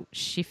you felt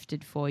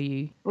shifted for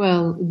you?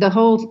 Well, the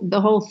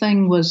whole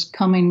thing was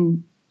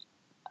coming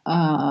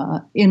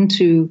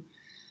into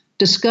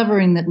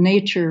discovering that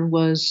nature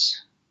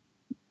was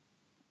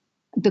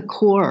the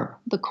core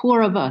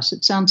of us.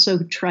 It sounds so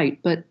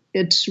trite, but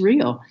it's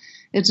real.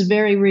 It's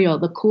very real.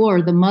 The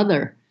core, the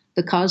mother,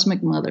 the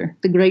cosmic mother,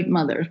 the great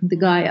mother, the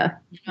Gaia,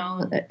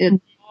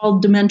 all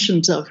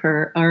dimensions of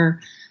her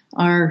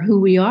are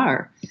who we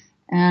are.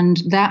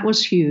 And that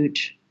was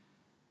huge.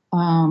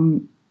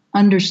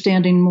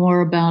 Understanding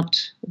more about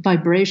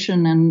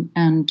vibration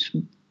and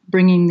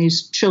bringing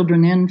these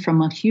children in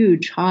from a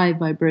huge high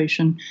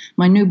vibration.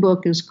 My new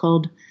book is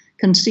called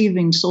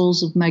Conceiving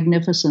Souls of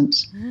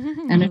Magnificence.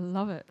 And I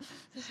love it.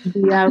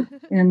 It'll be out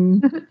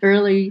in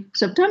early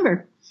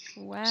September.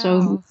 Wow.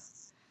 So,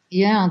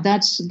 yeah,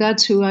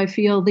 that's who I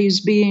feel these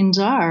beings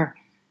are.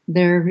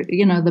 They're,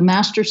 the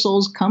master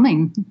souls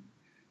coming.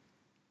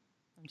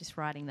 I'm just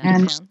writing that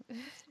down.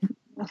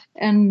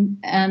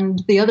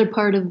 And the other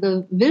part of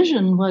the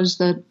vision was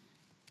that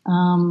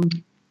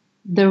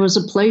there was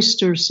a place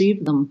to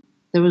receive them.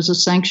 There was a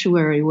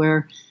sanctuary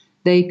where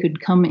they could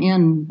come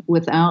in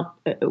without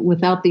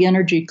the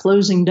energy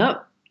closing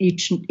up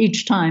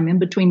each time in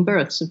between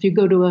births. If you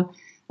go to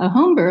a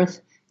home birth,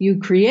 you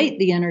create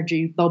the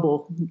energy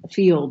bubble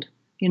field,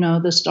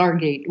 the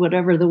Stargate,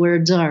 whatever the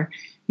words are.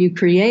 You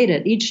create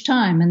it each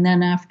time, and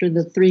then after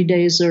the 3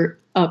 days are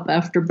up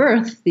after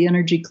birth, the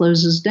energy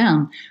closes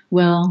down.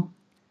 Well,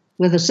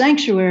 with a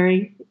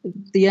sanctuary,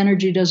 the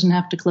energy doesn't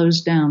have to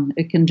close down.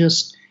 It can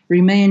just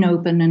remain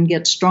open and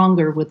get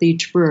stronger with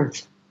each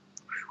birth.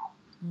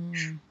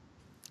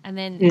 And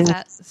then is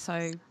that so?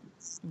 I'm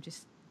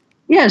just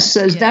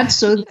that's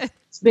so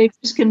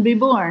babies can be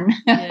born.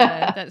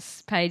 Yeah,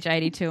 that's page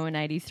 82 and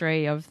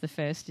 83 of the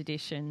first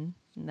edition.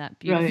 And that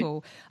beautiful.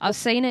 Right. I've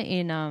seen it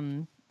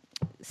in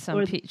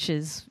some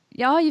pictures.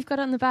 Yeah, you've got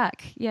it on the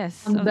back.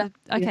 Yes. On the back,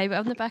 but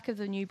on the back of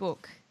the new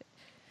book.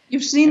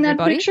 You've seen that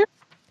picture?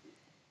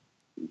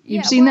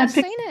 I've seen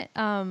it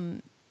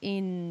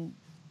in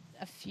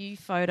a few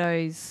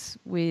photos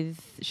with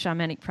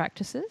shamanic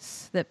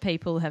practices that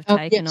people have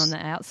taken on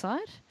the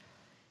outside.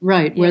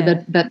 Right,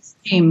 where that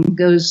theme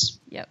goes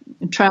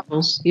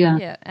travels. Yeah.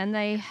 Yeah, and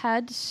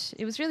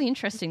it was really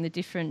interesting, the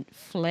different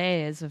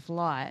flares of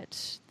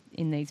light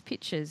in these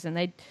pictures.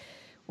 And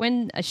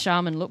when a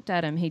shaman looked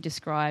at them, he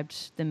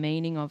described the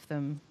meaning of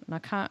them. And I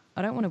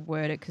don't want to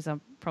word it because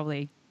I'll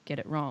probably get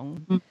it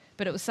wrong,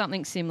 but it was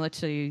something similar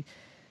to,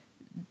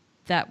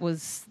 that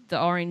was,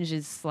 the orange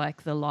is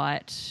like the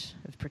light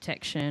of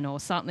protection or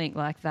something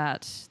like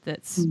that,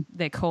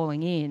 they're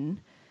calling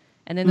in.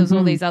 And then there's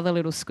all these other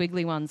little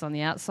squiggly ones on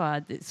the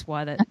outside. That's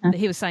why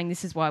he was saying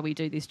this is why we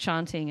do this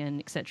chanting and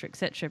et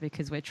cetera,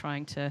 because we're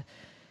trying to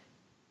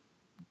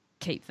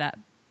keep that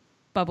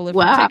bubble of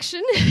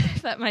protection,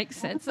 if that makes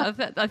sense. I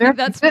think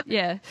that's,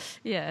 yeah.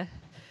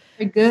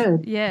 Very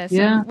good. Yeah,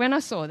 so when I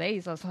saw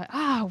these, I was like,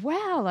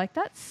 wow, like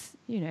that's,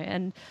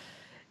 and...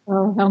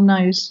 Oh, how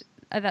nice.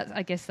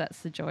 I guess that's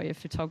the joy of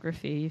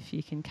photography. If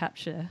you can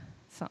capture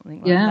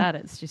something like that,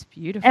 it's just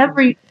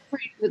beautiful.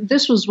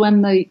 This was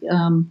when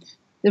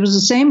it was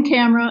the same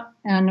camera,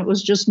 and it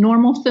was just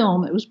normal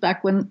film. It was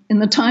back when, in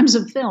the times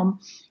of film,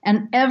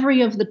 and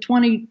every of the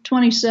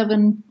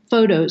 27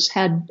 photos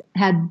had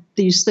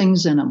these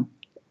things in them.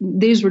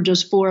 These were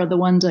just 4 of the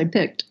ones I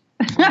picked.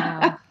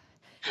 Wow.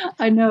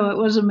 I know, it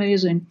was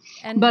amazing.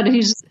 But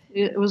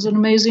it was an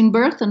amazing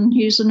birth, and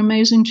he's an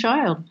amazing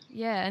child.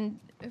 Yeah, and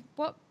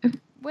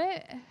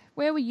where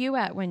were you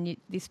at when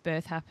this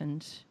birth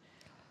happened?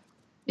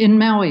 In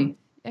Maui.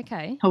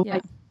 Okay. Hawaii.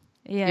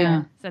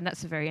 Yeah. So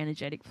that's a very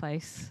energetic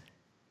place.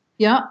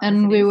 Yeah,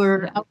 and we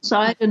were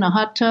outside in a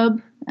hot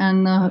tub,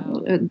 and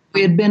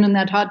we had been in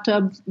that hot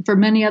tub for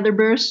many other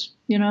births,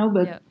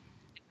 but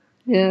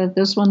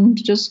this one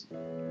just,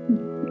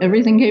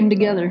 everything came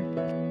together.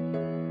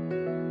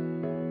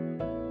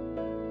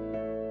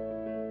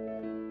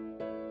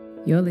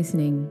 You're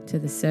listening to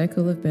the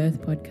Circle of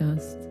Birth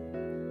podcast,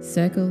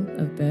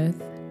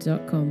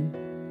 circleofbirth.com.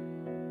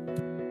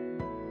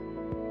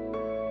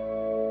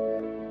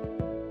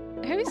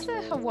 Who's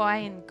the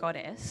Hawaiian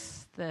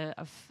goddess? I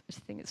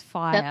think it's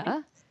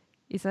fire.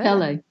 Is it?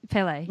 Pele.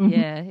 Mm-hmm.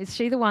 Yeah. Is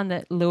she the one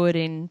that lured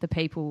in the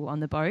people on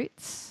the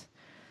boats?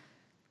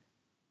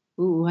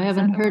 Ooh, I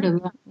haven't heard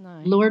of that.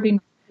 No. Luring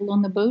people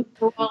on the boat?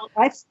 Well,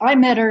 I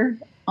met her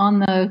on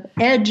the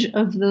edge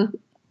of the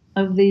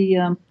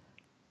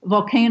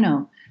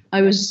volcano.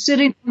 I was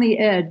sitting on the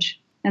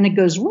edge, and it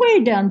goes way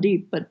down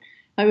deep, but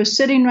I was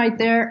sitting right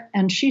there,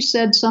 and she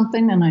said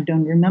something, and I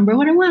don't remember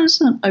what it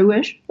was. I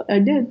wish I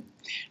did.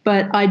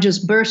 But I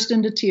just burst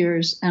into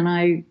tears, and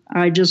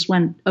I just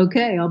went,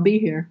 okay, I'll be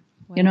here.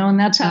 Wow. And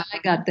that's how I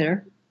got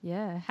there.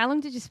 Yeah. How long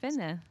did you spend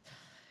there?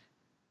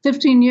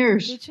 15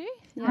 years. Did you?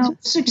 Yeah.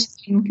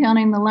 16,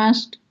 counting the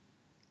last.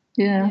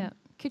 Yeah.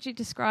 Could you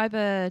describe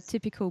a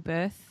typical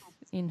birth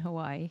in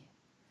Hawaii?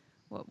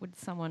 What would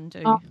someone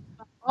do?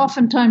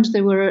 Oftentimes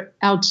they were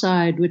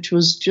outside, which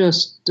was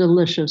just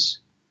delicious.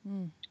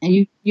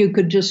 And you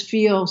could just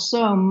feel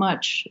so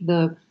much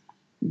the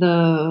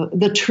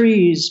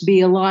trees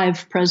be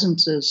alive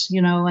presences,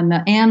 and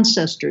the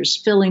ancestors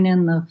filling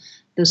in the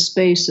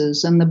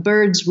spaces, and the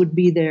birds would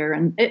be there,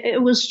 and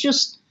it's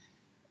just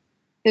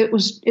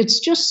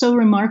so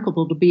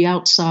remarkable to be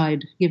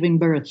outside giving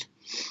birth.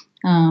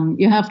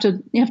 You have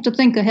to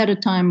think ahead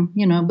of time,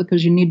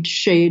 because you need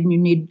shade, and you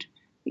need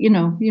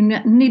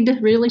to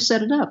really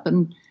set it up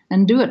and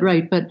do it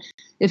right. But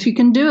if you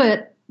can do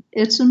it,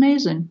 it's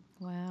amazing.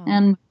 Wow.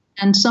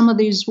 And some of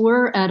these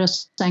were at a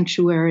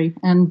sanctuary,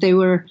 and they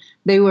were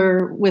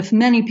with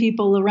many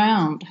people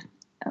around.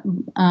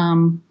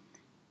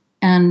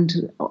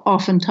 And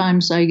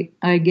oftentimes I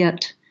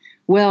get,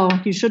 well,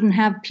 you shouldn't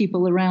have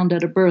people around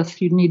at a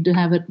birth. You need to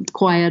have it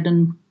quiet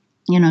and,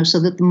 so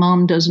that the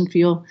mom doesn't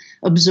feel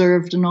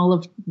observed, and all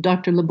of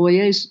Dr.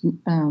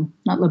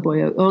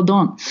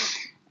 Audon,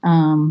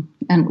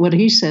 and what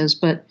he says.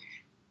 But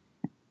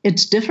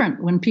it's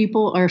different when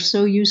people are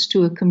so used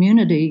to a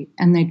community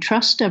and they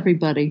trust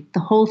everybody.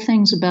 The whole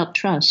thing's about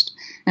trust.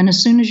 And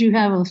as soon as you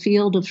have a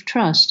field of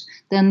trust,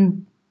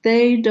 then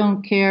they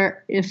don't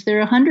care if there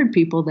are 100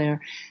 people there,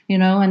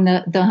 and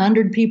the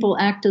 100 people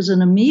act as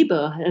an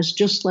amoeba, as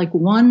just like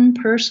one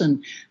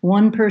person.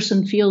 One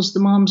person feels the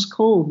mom's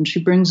cold and she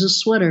brings a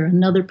sweater.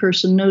 Another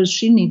person knows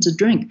she needs a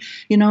drink.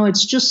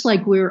 It's just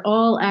like we're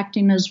all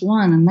acting as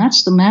one, and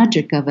that's the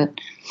magic of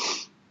it.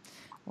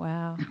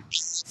 Wow.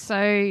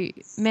 So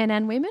men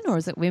and women, or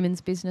is it women's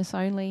business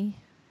only?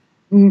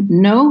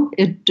 No,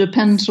 it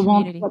depends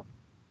on what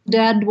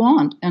Dad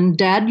want, and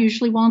Dad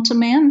usually wants a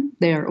man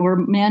there, or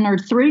man or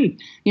 3.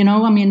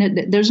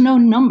 There's no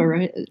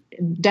number.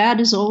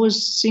 Dad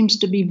always seems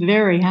to be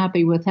very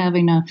happy with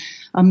having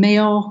a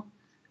male,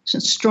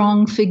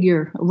 strong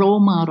figure, a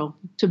role model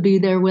to be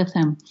there with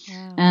him.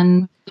 Wow.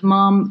 And the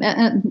mom,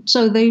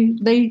 so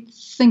they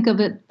think of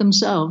it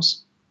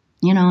themselves,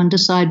 and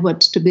decide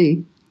what's to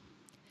be.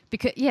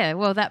 Because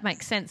that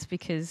makes sense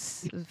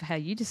because of how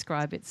you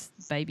describe it's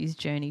baby's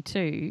journey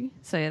too.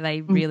 So are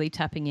they really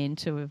tapping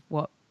into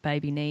what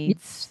baby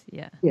needs?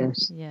 Yeah.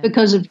 Yes. Yeah.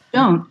 Because if you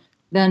don't,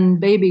 then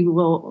baby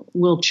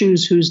will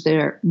choose who's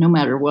there no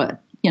matter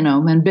what.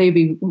 And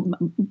baby,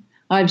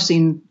 I've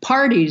seen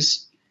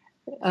parties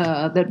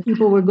that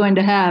people were going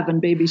to have,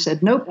 and baby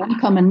said, "Nope, I'm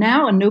coming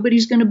now, and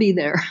nobody's going to be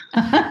there."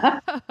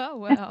 Oh,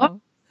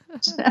 wow.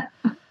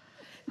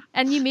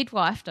 And you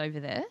midwifed over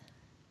there?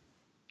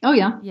 Oh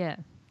yeah. Yeah,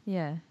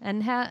 yeah.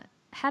 And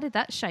how did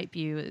that shape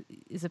you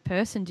as a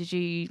person? Did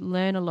you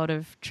learn a lot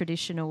of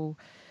traditional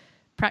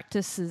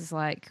practices?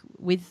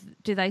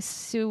 Do they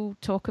still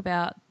talk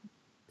about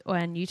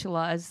and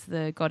utilize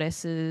the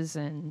goddesses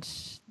and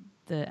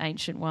the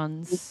ancient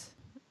ones?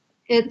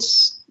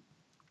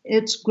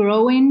 It's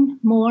growing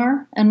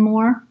more and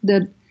more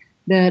that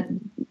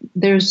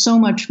there's so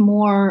much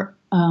more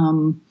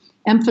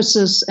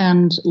emphasis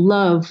and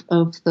love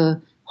of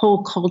the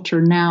whole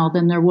culture now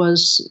than there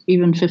was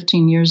even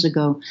 15 years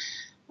ago.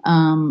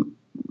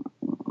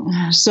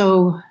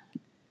 So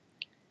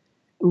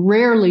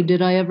rarely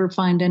did I ever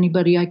find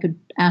anybody I could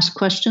ask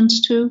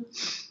questions to.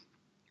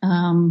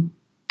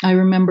 I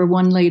remember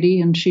one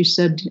lady, and she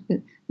said,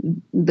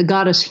 the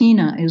goddess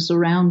Hina is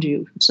around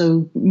you,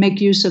 so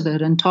make use of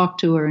it and talk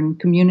to her and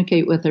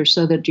communicate with her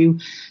so that you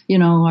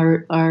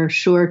are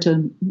sure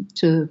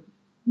to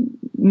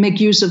make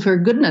use of her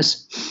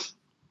goodness.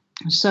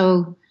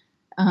 So,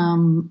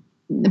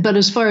 but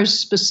as far as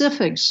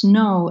specifics,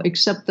 no,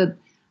 except that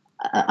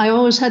I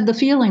always had the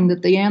feeling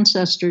that the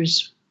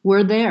ancestors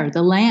were there.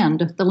 The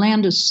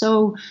land is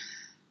so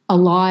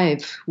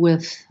alive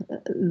with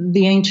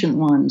the ancient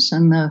ones,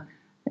 and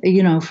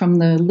from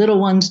the little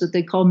ones that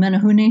they call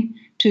menehune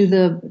to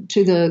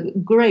the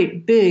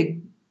great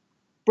big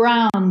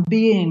brown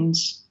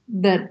beings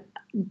that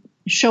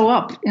show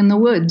up in the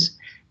woods.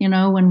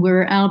 When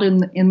we're out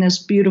in this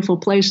beautiful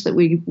place that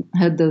we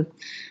had the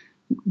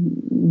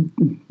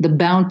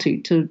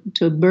bounty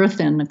to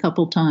birth in a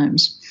couple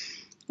times.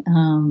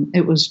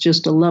 It was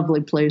just a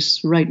lovely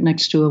place right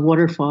next to a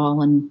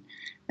waterfall, and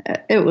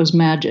it was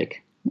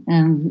magic.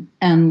 And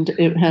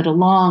it had a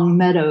long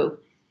meadow.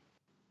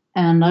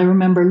 And I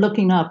remember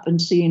looking up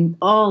and seeing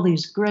all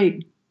these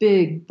great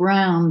big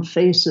brown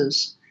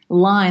faces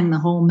line the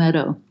whole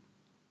meadow.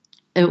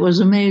 It was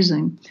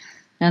amazing.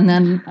 And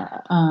then,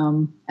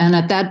 and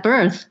at that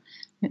birth,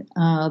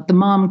 the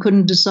mom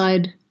couldn't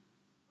decide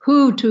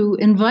who to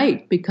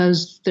invite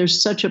because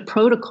there's such a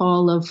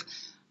protocol of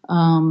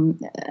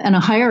and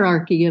a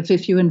hierarchy of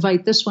if you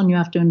invite this one, you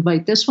have to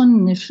invite this one,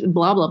 and if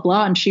blah, blah,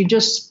 blah. And she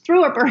just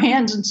threw up her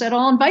hands and said,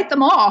 I'll invite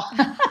them all.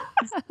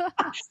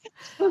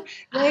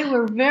 They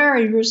were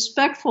very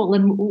respectful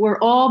and were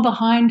all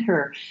behind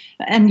her.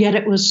 And yet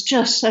it was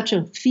just such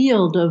a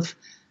field of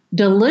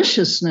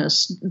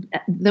deliciousness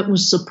that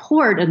was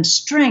support and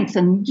strength.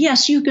 And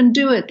yes, you can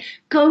do it.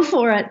 Go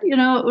for it.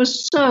 It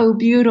was so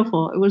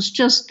beautiful. It was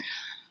just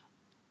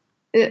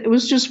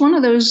one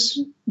of those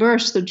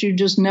births that you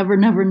just never,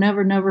 never,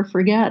 never, never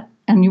forget.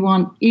 And you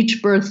want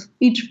each birth,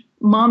 each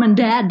mom and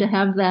dad to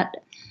have that,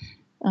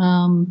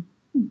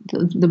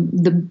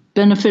 the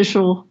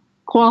beneficial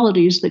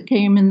qualities that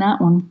came in that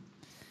one.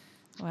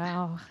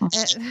 Wow.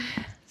 It's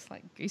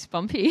like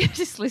goosebumpy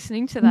just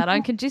listening to that. I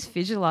can just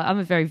visualize. I'm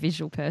a very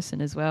visual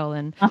person as well.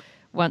 And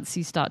once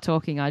you start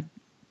talking, I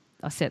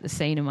set the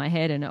scene in my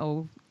head, and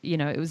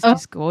it was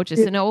just gorgeous.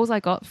 And all I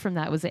got from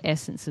that was the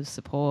essence of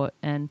support.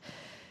 And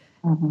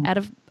out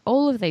of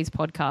all of these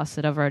podcasts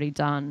that I've already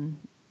done,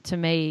 to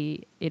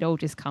me, it all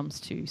just comes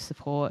to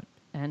support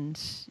and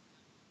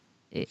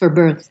for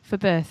birth.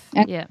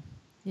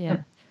 Yeah.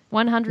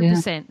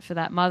 100% for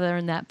that mother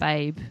and that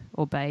babe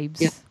or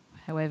babes,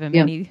 however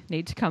many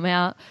need to come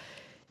out.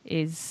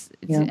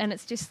 And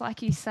it's just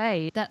like you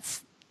say,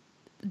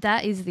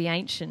 that is the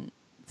ancient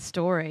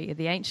story,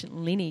 the ancient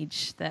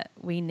lineage that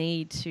we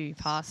need to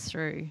pass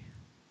through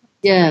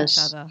to each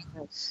other.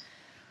 Yes.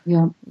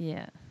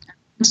 Yeah.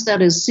 Once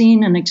that is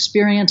seen and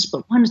experienced,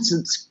 but once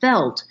it's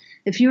felt,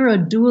 if you're a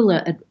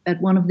doula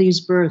at one of these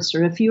births,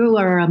 or if you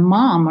are a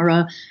mom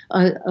or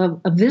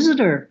a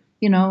visitor,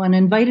 an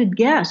invited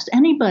guest,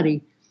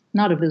 anybody,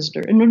 not a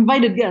visitor, an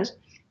invited guest,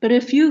 but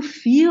if you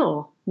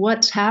feel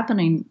what's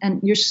happening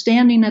and you're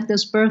standing at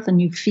this birth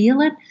and you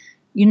feel it,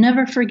 you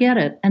never forget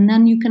it. And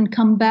then you can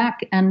come back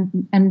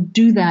and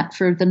do that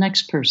for the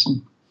next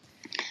person.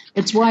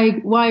 It's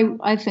why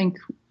I think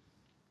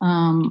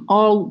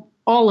all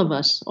of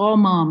us, all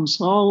moms,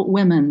 all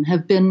women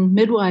have been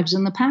midwives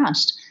in the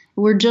past.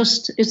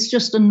 It's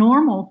just a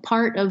normal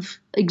part of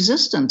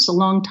existence a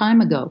long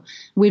time ago.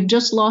 We've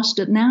just lost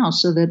it now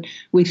so that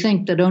we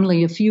think that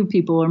only a few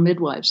people are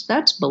midwives.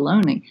 That's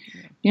baloney.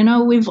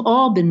 We've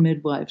all been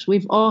midwives.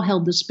 We've all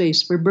held the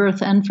space for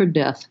birth and for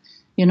death,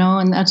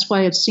 and that's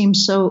why it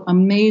seems so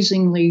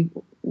amazingly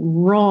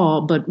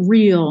raw, but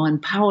real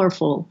and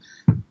powerful.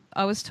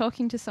 I was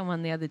talking to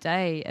someone the other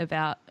day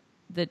about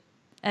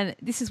and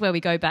this is where we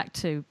go back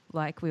to,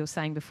 like we were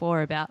saying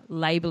before, about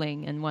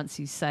labeling. And once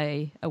you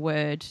say a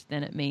word,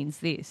 then it means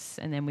this.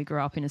 And then we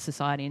grow up in a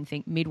society and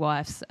think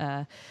midwives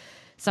are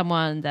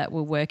someone that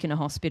will work in a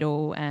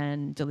hospital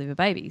and deliver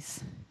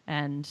babies.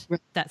 And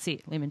that's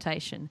it,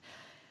 limitation.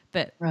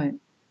 But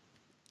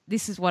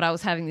this is what I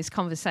was having this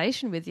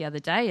conversation with the other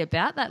day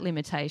about that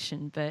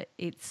limitation. But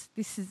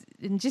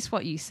and just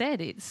what you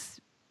said,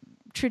 it's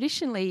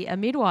traditionally a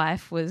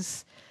midwife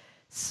was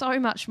so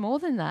much more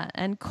than that.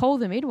 And call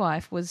the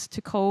midwife was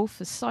to call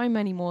for so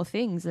many more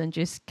things than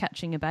just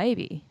catching a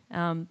baby.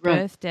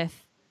 Birth,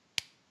 death.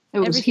 It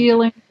was everything.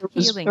 healing. It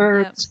was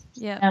herbs.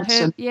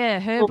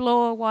 Herb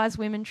law, wise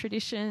women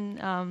tradition.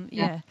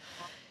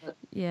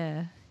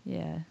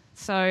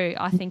 So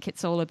I think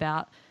it's all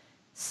about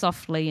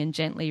softly and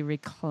gently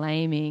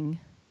reclaiming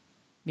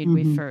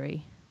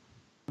midwifery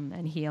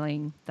and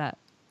healing that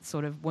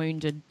sort of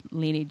wounded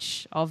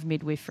lineage of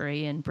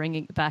midwifery and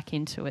bringing it back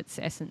into its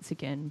essence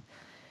again,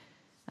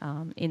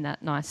 in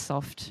that nice,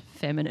 soft,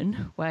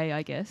 feminine way,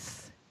 I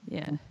guess.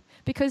 Yeah.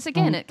 Because,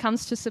 again, it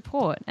comes to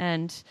support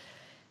and,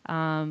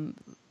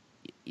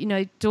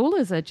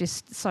 doulas are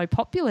just so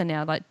popular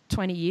now. Like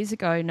 20 years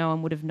ago, no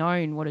one would have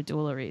known what a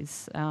doula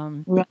is.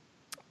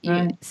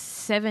 Right.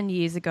 7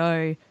 years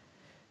ago,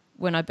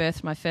 when I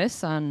birthed my first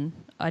son,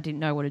 I didn't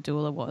know what a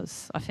doula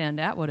was. I found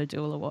out what a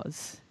doula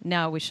was.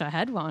 Now I wish I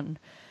had one.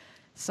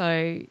 So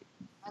I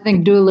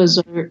think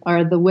doulas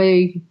are the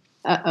way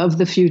of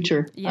the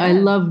future. Yeah. I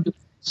love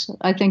doulas.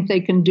 I think they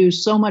can do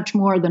so much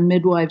more than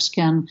midwives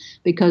can,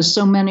 because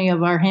so many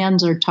of our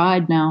hands are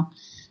tied now.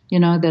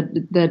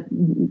 That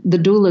the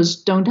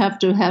doulas don't have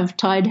to have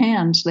tied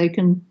hands. They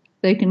can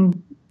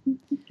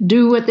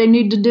do what they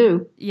need to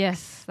do.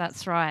 Yes,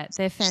 that's right.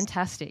 They're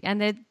fantastic,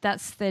 and this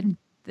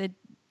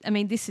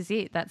is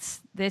it.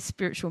 They're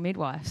spiritual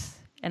midwives,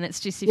 and it's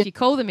just if you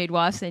call them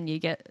midwives, then you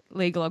get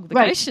legal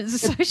obligations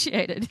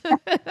associated.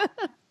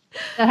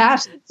 The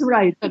hassles,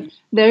 right? But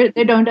they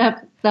don't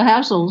have the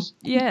hassles.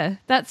 Yeah,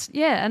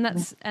 and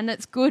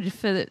that's good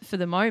for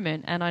the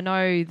moment. And I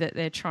know that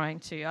they're trying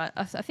to.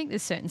 I think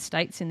there's certain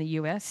states in the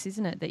US,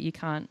 isn't it, that you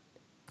can't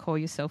call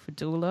yourself a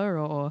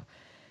doula or.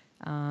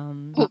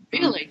 Oh,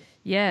 really?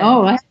 Yeah.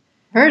 Oh, I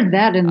heard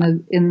that in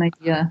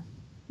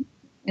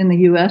the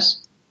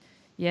US.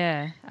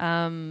 Yeah.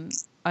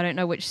 I don't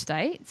know which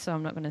state, so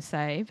I'm not going to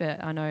say,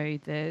 but I know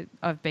that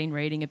I've been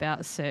reading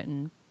about a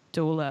certain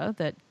doula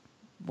that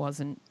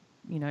wasn't,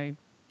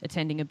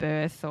 attending a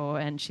birth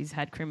and she's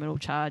had criminal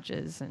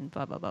charges and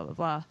blah, blah, blah, blah,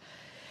 blah.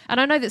 And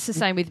I know that's the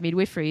same with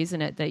midwifery,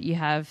 isn't it, that you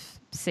have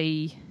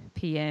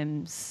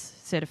CPMs,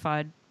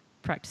 certified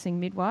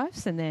practicing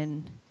midwives, and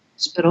then...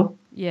 Hospital.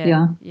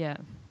 Yeah.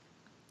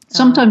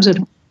 Sometimes at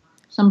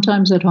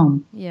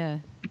home. Yeah.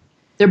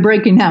 They're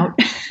breaking out.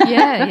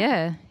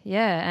 Yeah.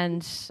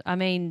 And, I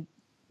mean,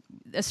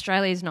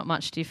 Australia is not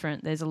much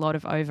different. There's a lot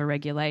of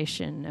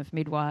over-regulation of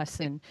midwives,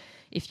 and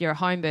if you're a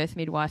home birth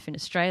midwife in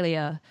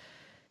Australia,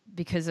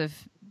 because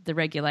of the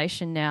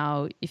regulation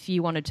now, if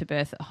you wanted to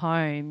birth at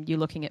home, you're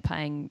looking at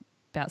paying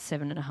about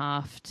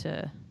 $7,500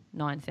 to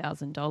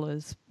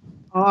 $9,000.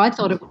 Oh, I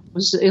thought it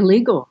was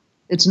illegal.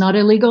 It's not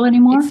illegal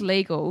anymore? It's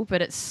legal,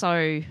 but it's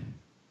so...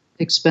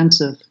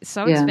 expensive.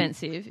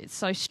 Expensive. It's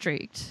so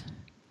strict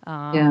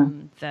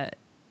that,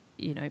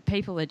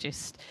 people are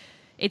just...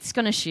 It's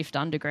going to shift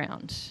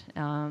underground.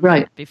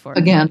 Right. Before it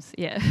again. comes.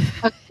 Yeah.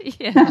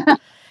 Yeah.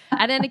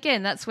 And then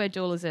again, that's where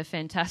doulas are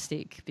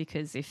fantastic,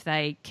 because if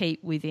they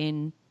keep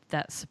within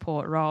that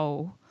support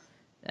role,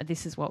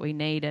 this is what we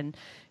need. And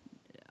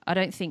I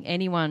don't think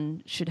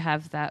anyone should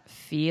have that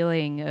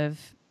feeling of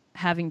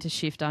having to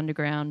shift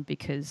underground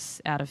because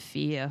out of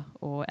fear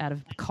or out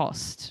of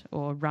cost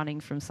or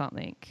running from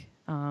something.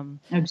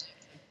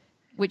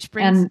 Which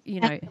brings, and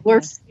the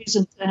worst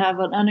reason to have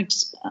an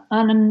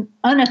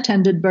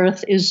unattended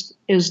birth is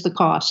the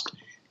cost.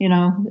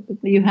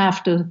 You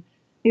have to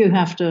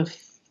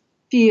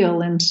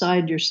feel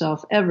inside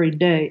yourself every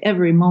day,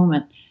 every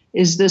moment,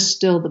 is this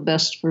still the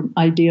best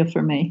idea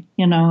for me?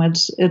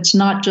 It's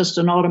not just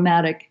an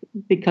automatic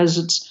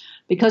because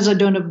I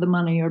don't have the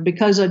money or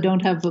because I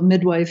don't have a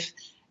midwife,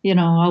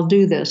 I'll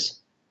do this.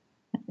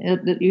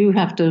 You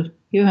have to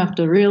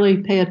really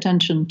pay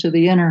attention to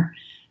the inner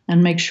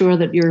and make sure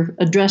that you're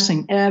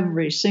addressing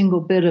every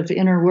single bit of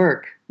inner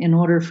work in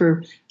order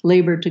for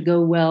labor to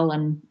go well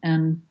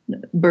and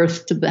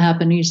birth to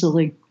happen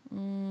easily.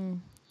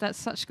 That's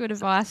such good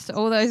advice to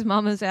all those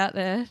mamas out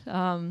there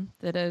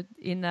that are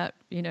in that,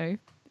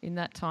 in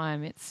that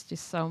time. It's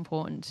just so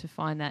important to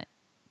find that,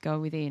 go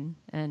within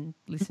and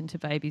listen to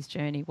baby's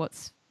journey.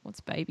 What's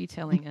baby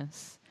telling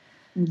us?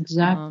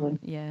 Exactly.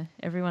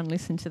 Everyone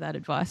listen to that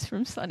advice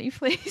from Sunni,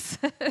 please.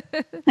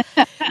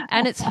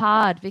 And it's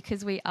hard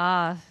because we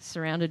are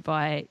surrounded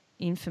by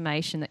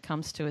information that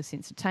comes to us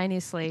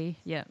instantaneously.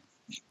 Yeah.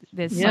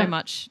 There's so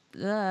much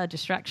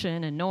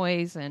distraction and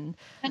noise and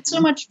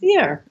so much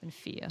fear. And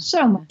fear.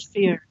 So much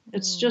fear.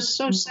 It's just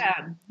so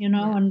sad,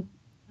 and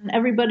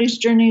everybody's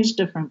journey is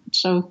different.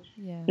 So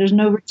there's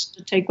no reason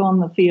to take on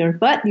the fear,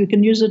 but you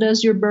can use it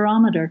as your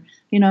barometer.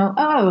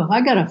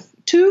 I got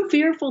 2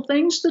 fearful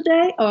things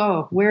today.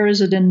 Oh, where is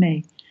it in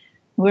me?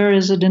 Where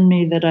is it in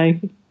me that I,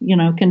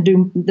 can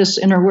do this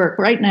inner work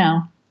right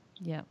now?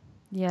 Yeah.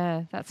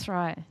 Yeah, that's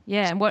right.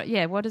 Yeah. And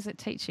what does it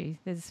teach you?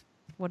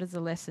 What are the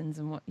lessons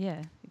and what?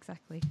 Yeah,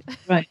 exactly.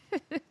 Right.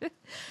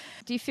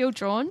 Do you feel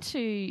drawn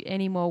to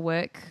any more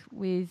work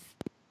with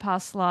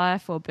past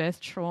life or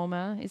birth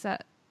trauma? Is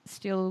that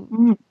still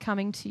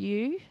coming to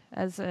you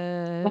as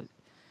a...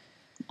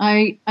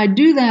 I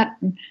do that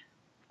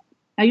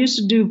I used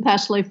to do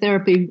past life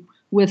therapy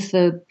with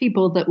the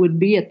people that would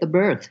be at the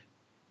birth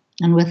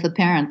and with the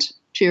parents.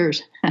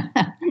 Cheers.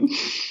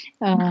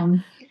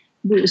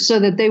 So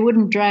that they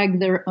wouldn't drag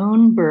their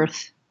own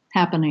birth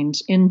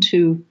happenings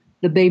into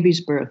the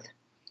baby's birth.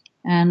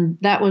 And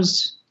that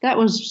was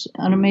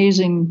an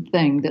amazing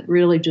thing that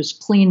really just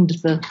cleaned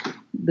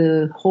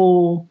the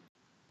whole.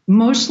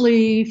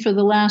 Mostly for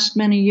the last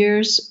many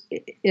years,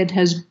 it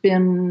has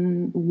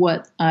been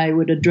what I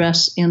would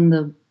address in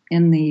the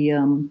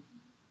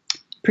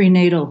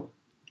prenatal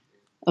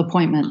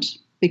appointment,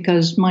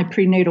 because my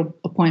prenatal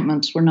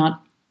appointments were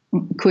not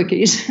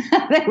quickies.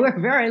 They were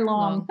very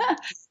long.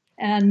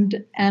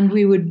 And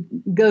we would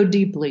go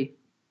deeply,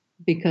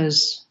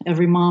 because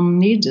every mom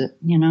needs it,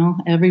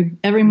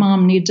 every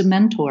mom needs a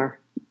mentor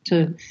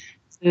to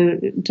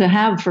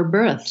have for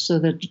birth, so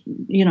that,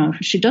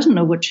 she doesn't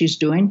know what she's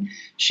doing.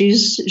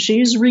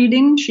 She's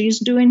reading, she's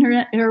doing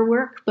her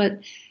work, but,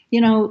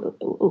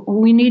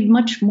 we need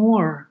much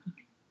more.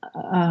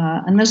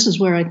 And this is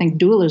where I think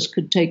doulas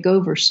could take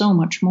over so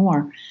much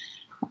more.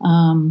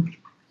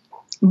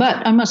 But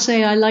I must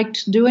say I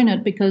liked doing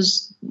it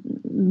because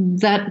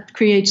that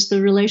creates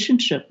the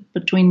relationship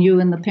between you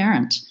and the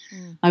parents.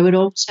 I would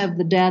always have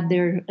the dad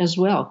there as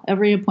well,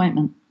 every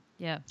appointment.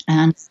 Yeah.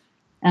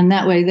 And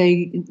that way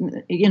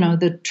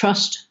the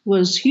trust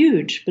was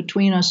huge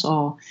between us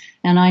all.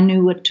 And I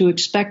knew what to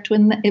expect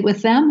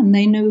with them, and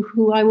they knew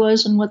who I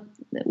was and what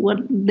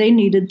they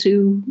needed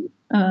to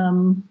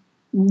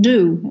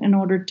do in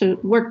order to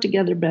work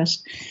together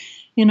best.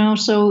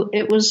 So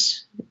it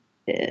was,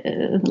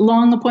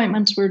 long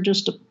appointments were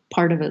just a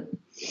part of it.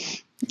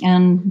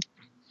 And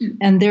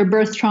their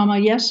birth trauma,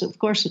 yes, of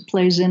course it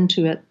plays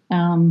into it.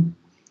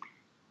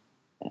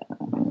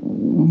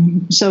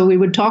 So we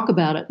would talk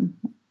about it.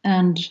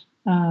 And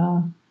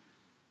I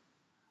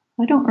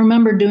don't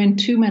remember doing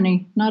too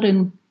many, not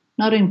in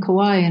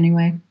Kauai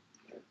anyway.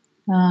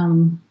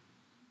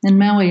 In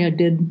Maui, I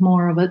did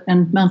more of it,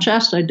 and Mount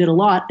Shasta, I did a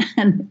lot,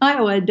 and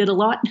Iowa, I did a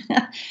lot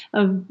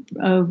of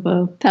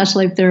past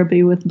life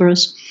therapy with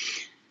births.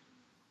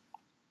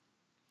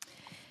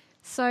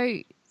 So,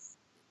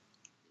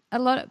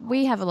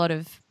 we have a lot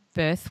of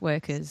birth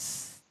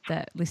workers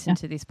that listen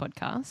to this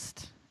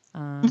podcast,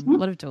 a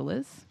lot of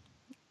doulas,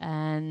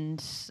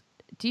 and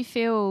do you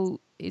feel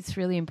it's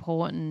really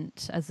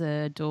important as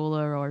a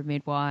doula or a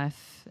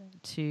midwife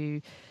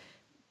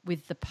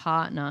with the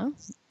partner?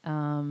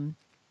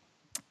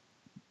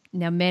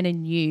 Now, men are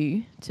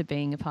new to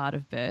being a part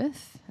of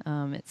birth.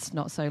 It's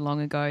not so long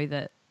ago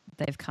that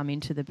they've come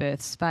into the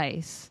birth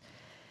space.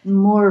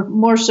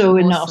 More so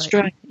in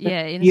Australia.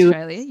 Yeah, in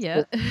Australia,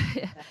 yeah.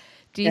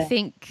 Do you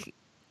think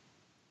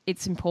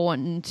it's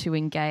important to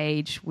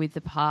engage with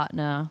the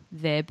partner,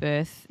 their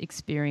birth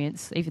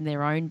experience, even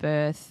their own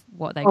birth,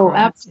 what they grew up?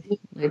 Absolutely.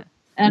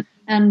 Yeah.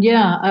 And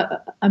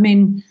I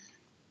mean,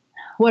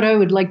 what I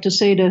would like to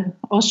say to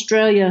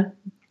Australia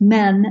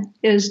men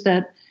is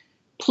that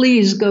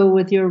please go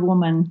with your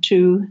woman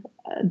to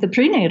the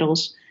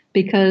prenatals,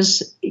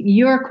 because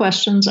your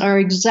questions are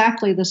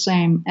exactly the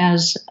same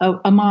as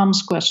a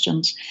mom's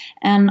questions.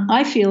 And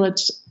I feel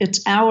it's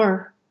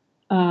our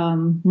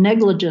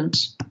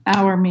negligence,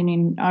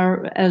 meaning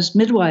as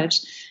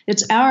midwives,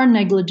 it's our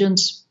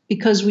negligence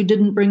because we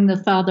didn't bring the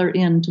father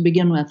in to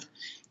begin with.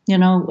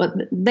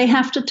 They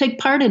have to take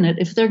part in it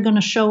if they're going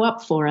to show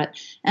up for it.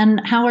 And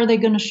how are they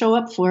going to show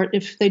up for it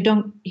if they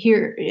don't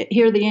hear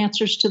the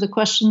answers to the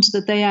questions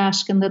that they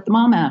ask and that the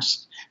mom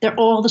asks? They're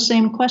all the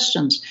same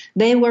questions.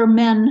 They were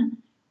men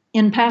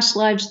in past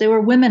lives. They were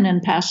women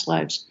in past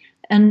lives.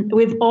 And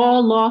we've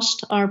all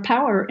lost our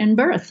power in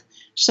birth.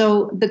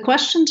 So the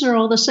questions are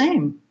all the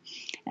same.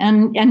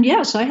 And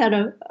yes, I had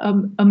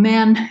a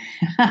man,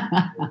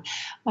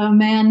 a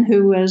man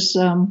who was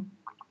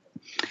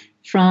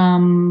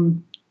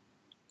from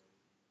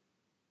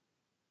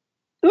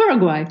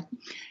Uruguay,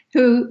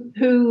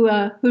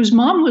 whose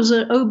mom was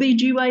an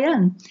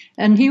OBGYN,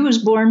 and he was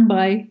born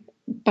by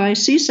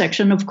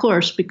C-section, of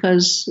course,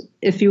 because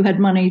if you had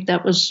money,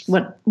 that was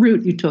what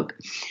route you took.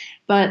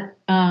 But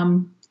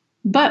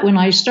when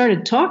I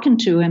started talking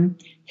to him,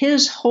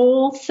 his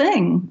whole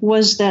thing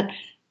was that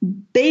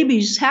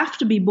babies have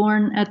to be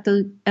born at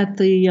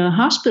the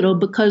hospital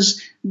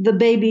because the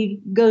baby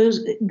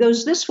goes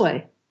this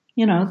way.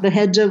 The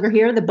head's over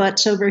here, the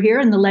butt's over here,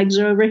 and the legs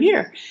are over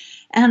here.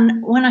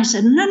 And when I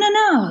said,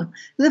 no,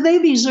 the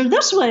babies are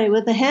this way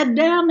with the head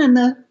down and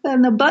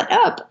the butt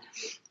up,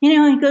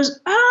 he goes,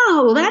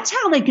 oh, that's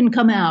how they can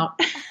come out.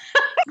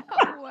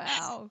 Oh,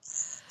 wow.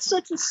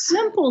 Such a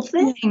simple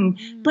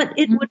thing, but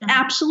it would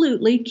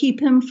absolutely keep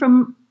him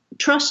from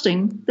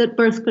trusting that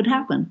birth could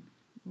happen.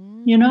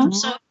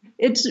 So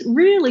it's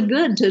really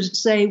good to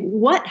say,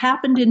 what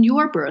happened in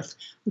your birth?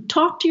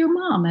 Talk to your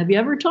mom. Have you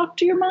ever talked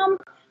to your mom?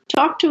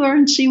 Talk to her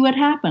and see what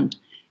happened.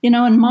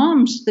 And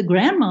moms, the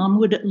grandmom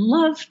would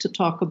love to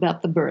talk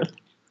about the birth,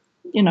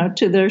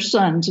 to their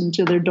sons and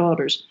to their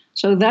daughters.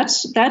 So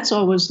that's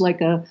always like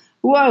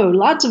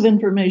lots of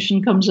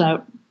information comes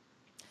out.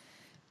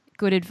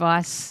 Good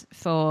advice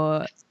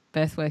for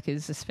birth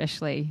workers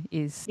especially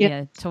is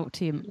talk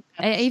to you.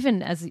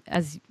 Even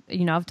as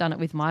you know, I've done it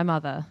with my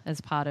mother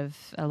as part of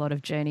a lot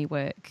of journey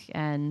work,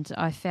 and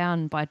I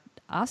found by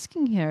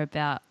asking her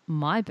about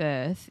my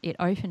birth, it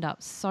opened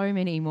up so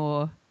many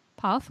more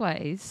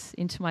pathways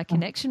into my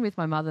connection with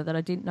my mother that I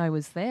didn't know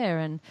was there.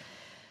 And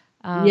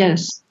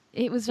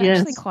it was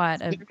actually quite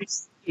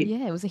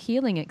it was a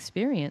healing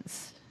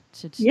experience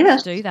to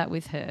do that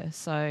with her.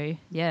 So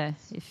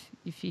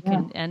if you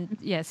can, and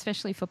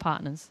especially for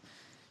partners.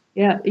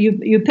 Yeah,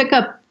 you pick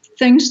up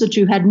things that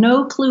you had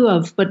no clue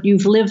of, but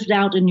you've lived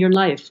out in your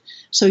life.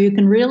 So you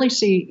can really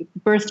see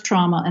birth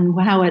trauma and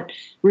how it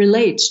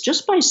relates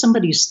just by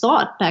somebody's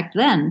thought back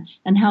then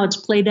and how it's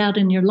played out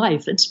in your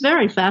life. It's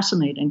very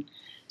fascinating.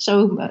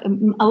 So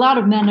a lot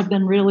of men have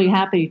been really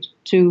happy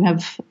to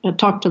have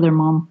talked to their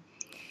mom.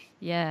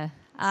 Yeah.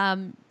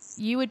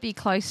 You would be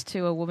close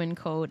to a woman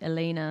called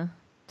Elena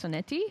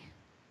Tonetti.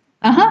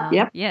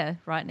 Yep. Yeah,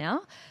 right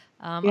now.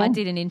 I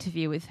did an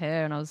interview with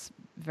her and I was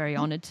very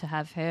honoured to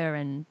have her,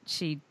 and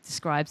she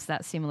describes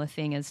that similar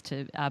thing as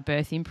to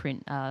birth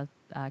imprint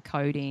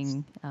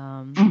coding.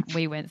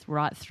 We went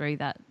right through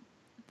that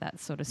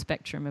sort of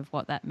spectrum of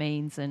what that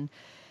means and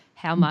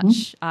how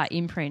much our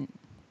imprint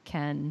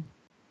can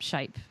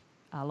shape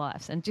our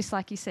lives. And just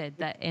like you said,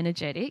 that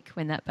energetic,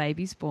 when that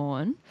baby's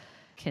born,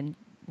 can,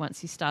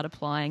 once you start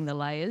applying the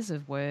layers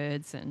of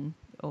words and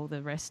all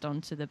the rest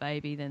onto the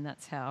baby, then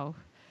that's how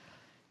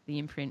the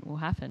imprint will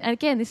happen. And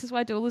again, this is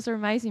why doulas are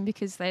amazing,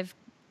 because they've,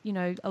 you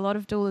know, a lot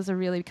of doulas are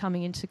really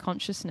coming into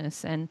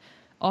consciousness and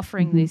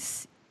offering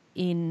this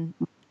in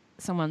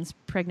someone's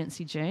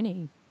pregnancy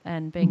journey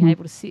and being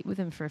able to sit with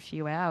them for a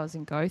few hours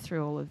and go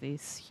through all of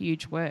this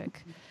huge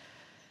work.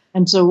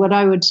 And so what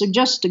I would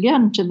suggest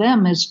again to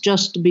them is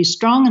just to be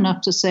strong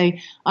enough to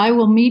say, I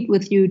will meet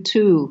with you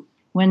too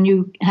when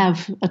you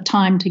have a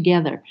time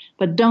together,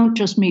 but don't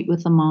just meet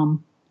with the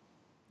mom.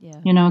 Yeah.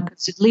 You know,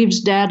 because it leaves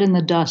dad in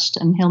the dust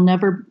and he'll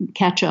never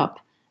catch up.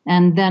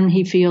 And then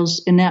he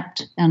feels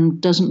inept and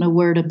doesn't know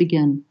where to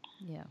begin.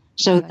 Yeah.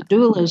 So exactly.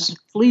 The doulas,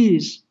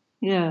 please,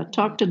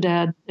 talk to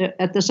dad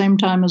at the same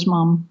time as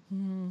mom.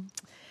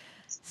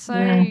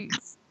 So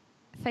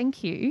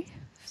thank you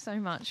so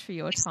much for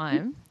your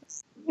time.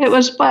 It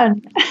was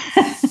fun.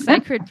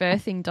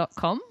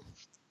 Sacredbirthing.com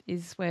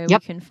is where we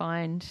can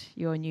find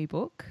your new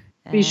book.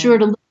 Be sure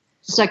to look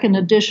at the second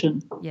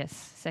edition.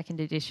 Yes, second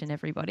edition,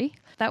 everybody.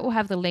 That will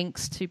have the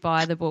links to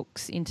buy the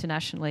books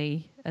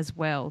internationally as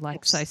well,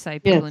 like say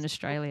people in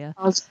Australia.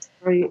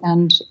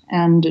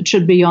 And it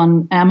should be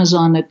on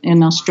Amazon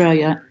in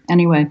Australia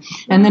anyway.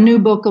 And the new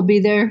book will be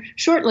there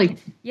shortly.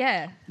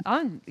 Yeah,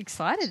 I'm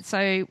excited.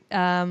 So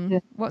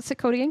what's it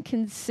called again?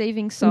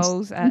 Conceiving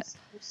Souls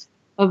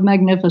of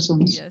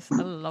Magnificence. Yes, I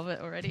love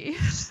it already.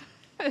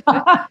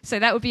 So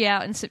that will be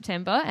out in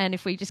September, and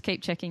if we just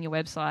keep checking your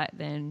website,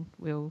 then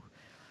we'll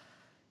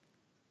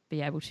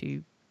be able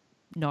to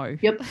know.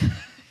 Yep.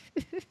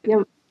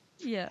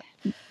 Yeah.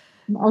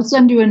 I'll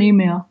send you an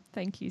email.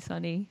 Thank you,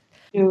 Sunni.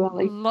 You're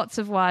welcome. Lots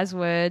of wise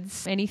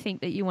words. Anything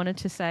that you wanted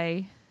to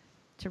say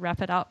to wrap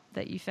it up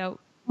that you felt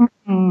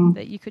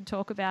that you could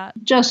talk about?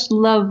 Just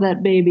love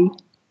that baby.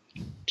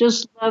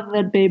 Just love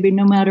that baby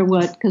no matter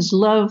what, because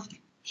love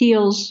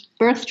heals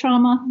birth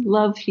trauma.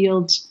 Love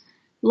heals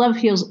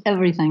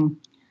everything,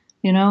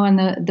 you know, and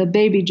the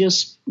baby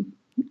just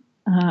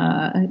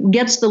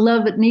gets the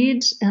love it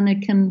needs, and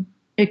it can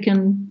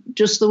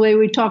just the way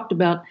we talked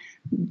about,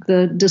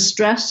 the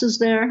distress is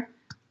there,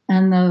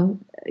 and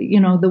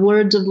the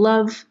words of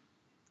love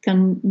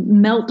can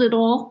melt it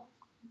all,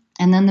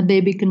 and then the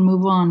baby can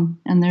move on,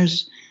 and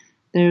there's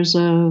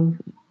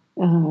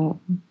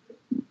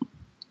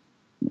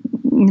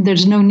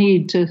no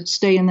need to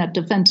stay in that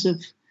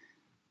defensive,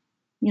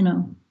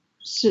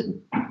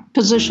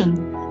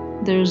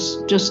 position.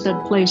 There's just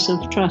that place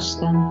of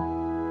trust then.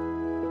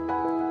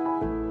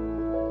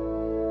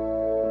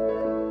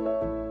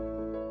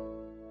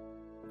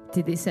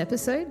 Did this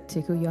episode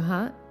tickle your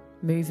heart,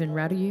 move and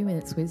rattle you in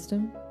its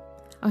wisdom?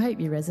 I hope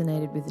you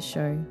resonated with the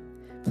show.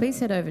 Please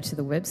head over to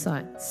the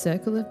website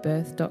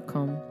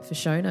circleofbirth.com for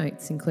show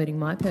notes, including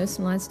my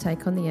personalised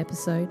take on the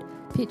episode,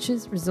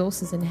 pictures,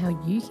 resources, and how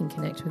you can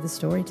connect with a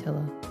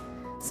storyteller.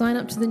 Sign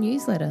up to the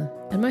newsletter,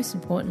 and most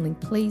importantly,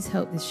 please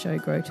help this show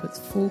grow to its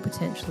full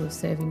potential of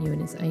serving you in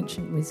its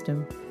ancient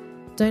wisdom.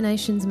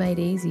 Donations made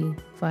easy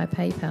via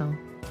PayPal.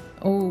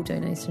 All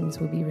donations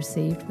will be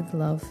received with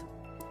love.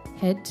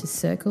 Head to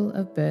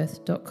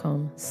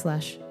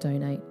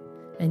circleofbirth.com/donate.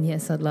 And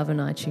yes, I'd love an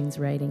iTunes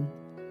rating.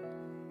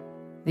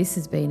 This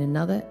has been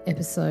another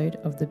episode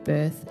of the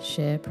Birth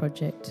Share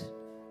Project.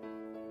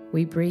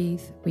 We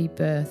breathe, we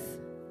birth,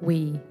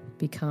 we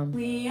become.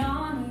 We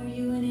honor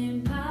you and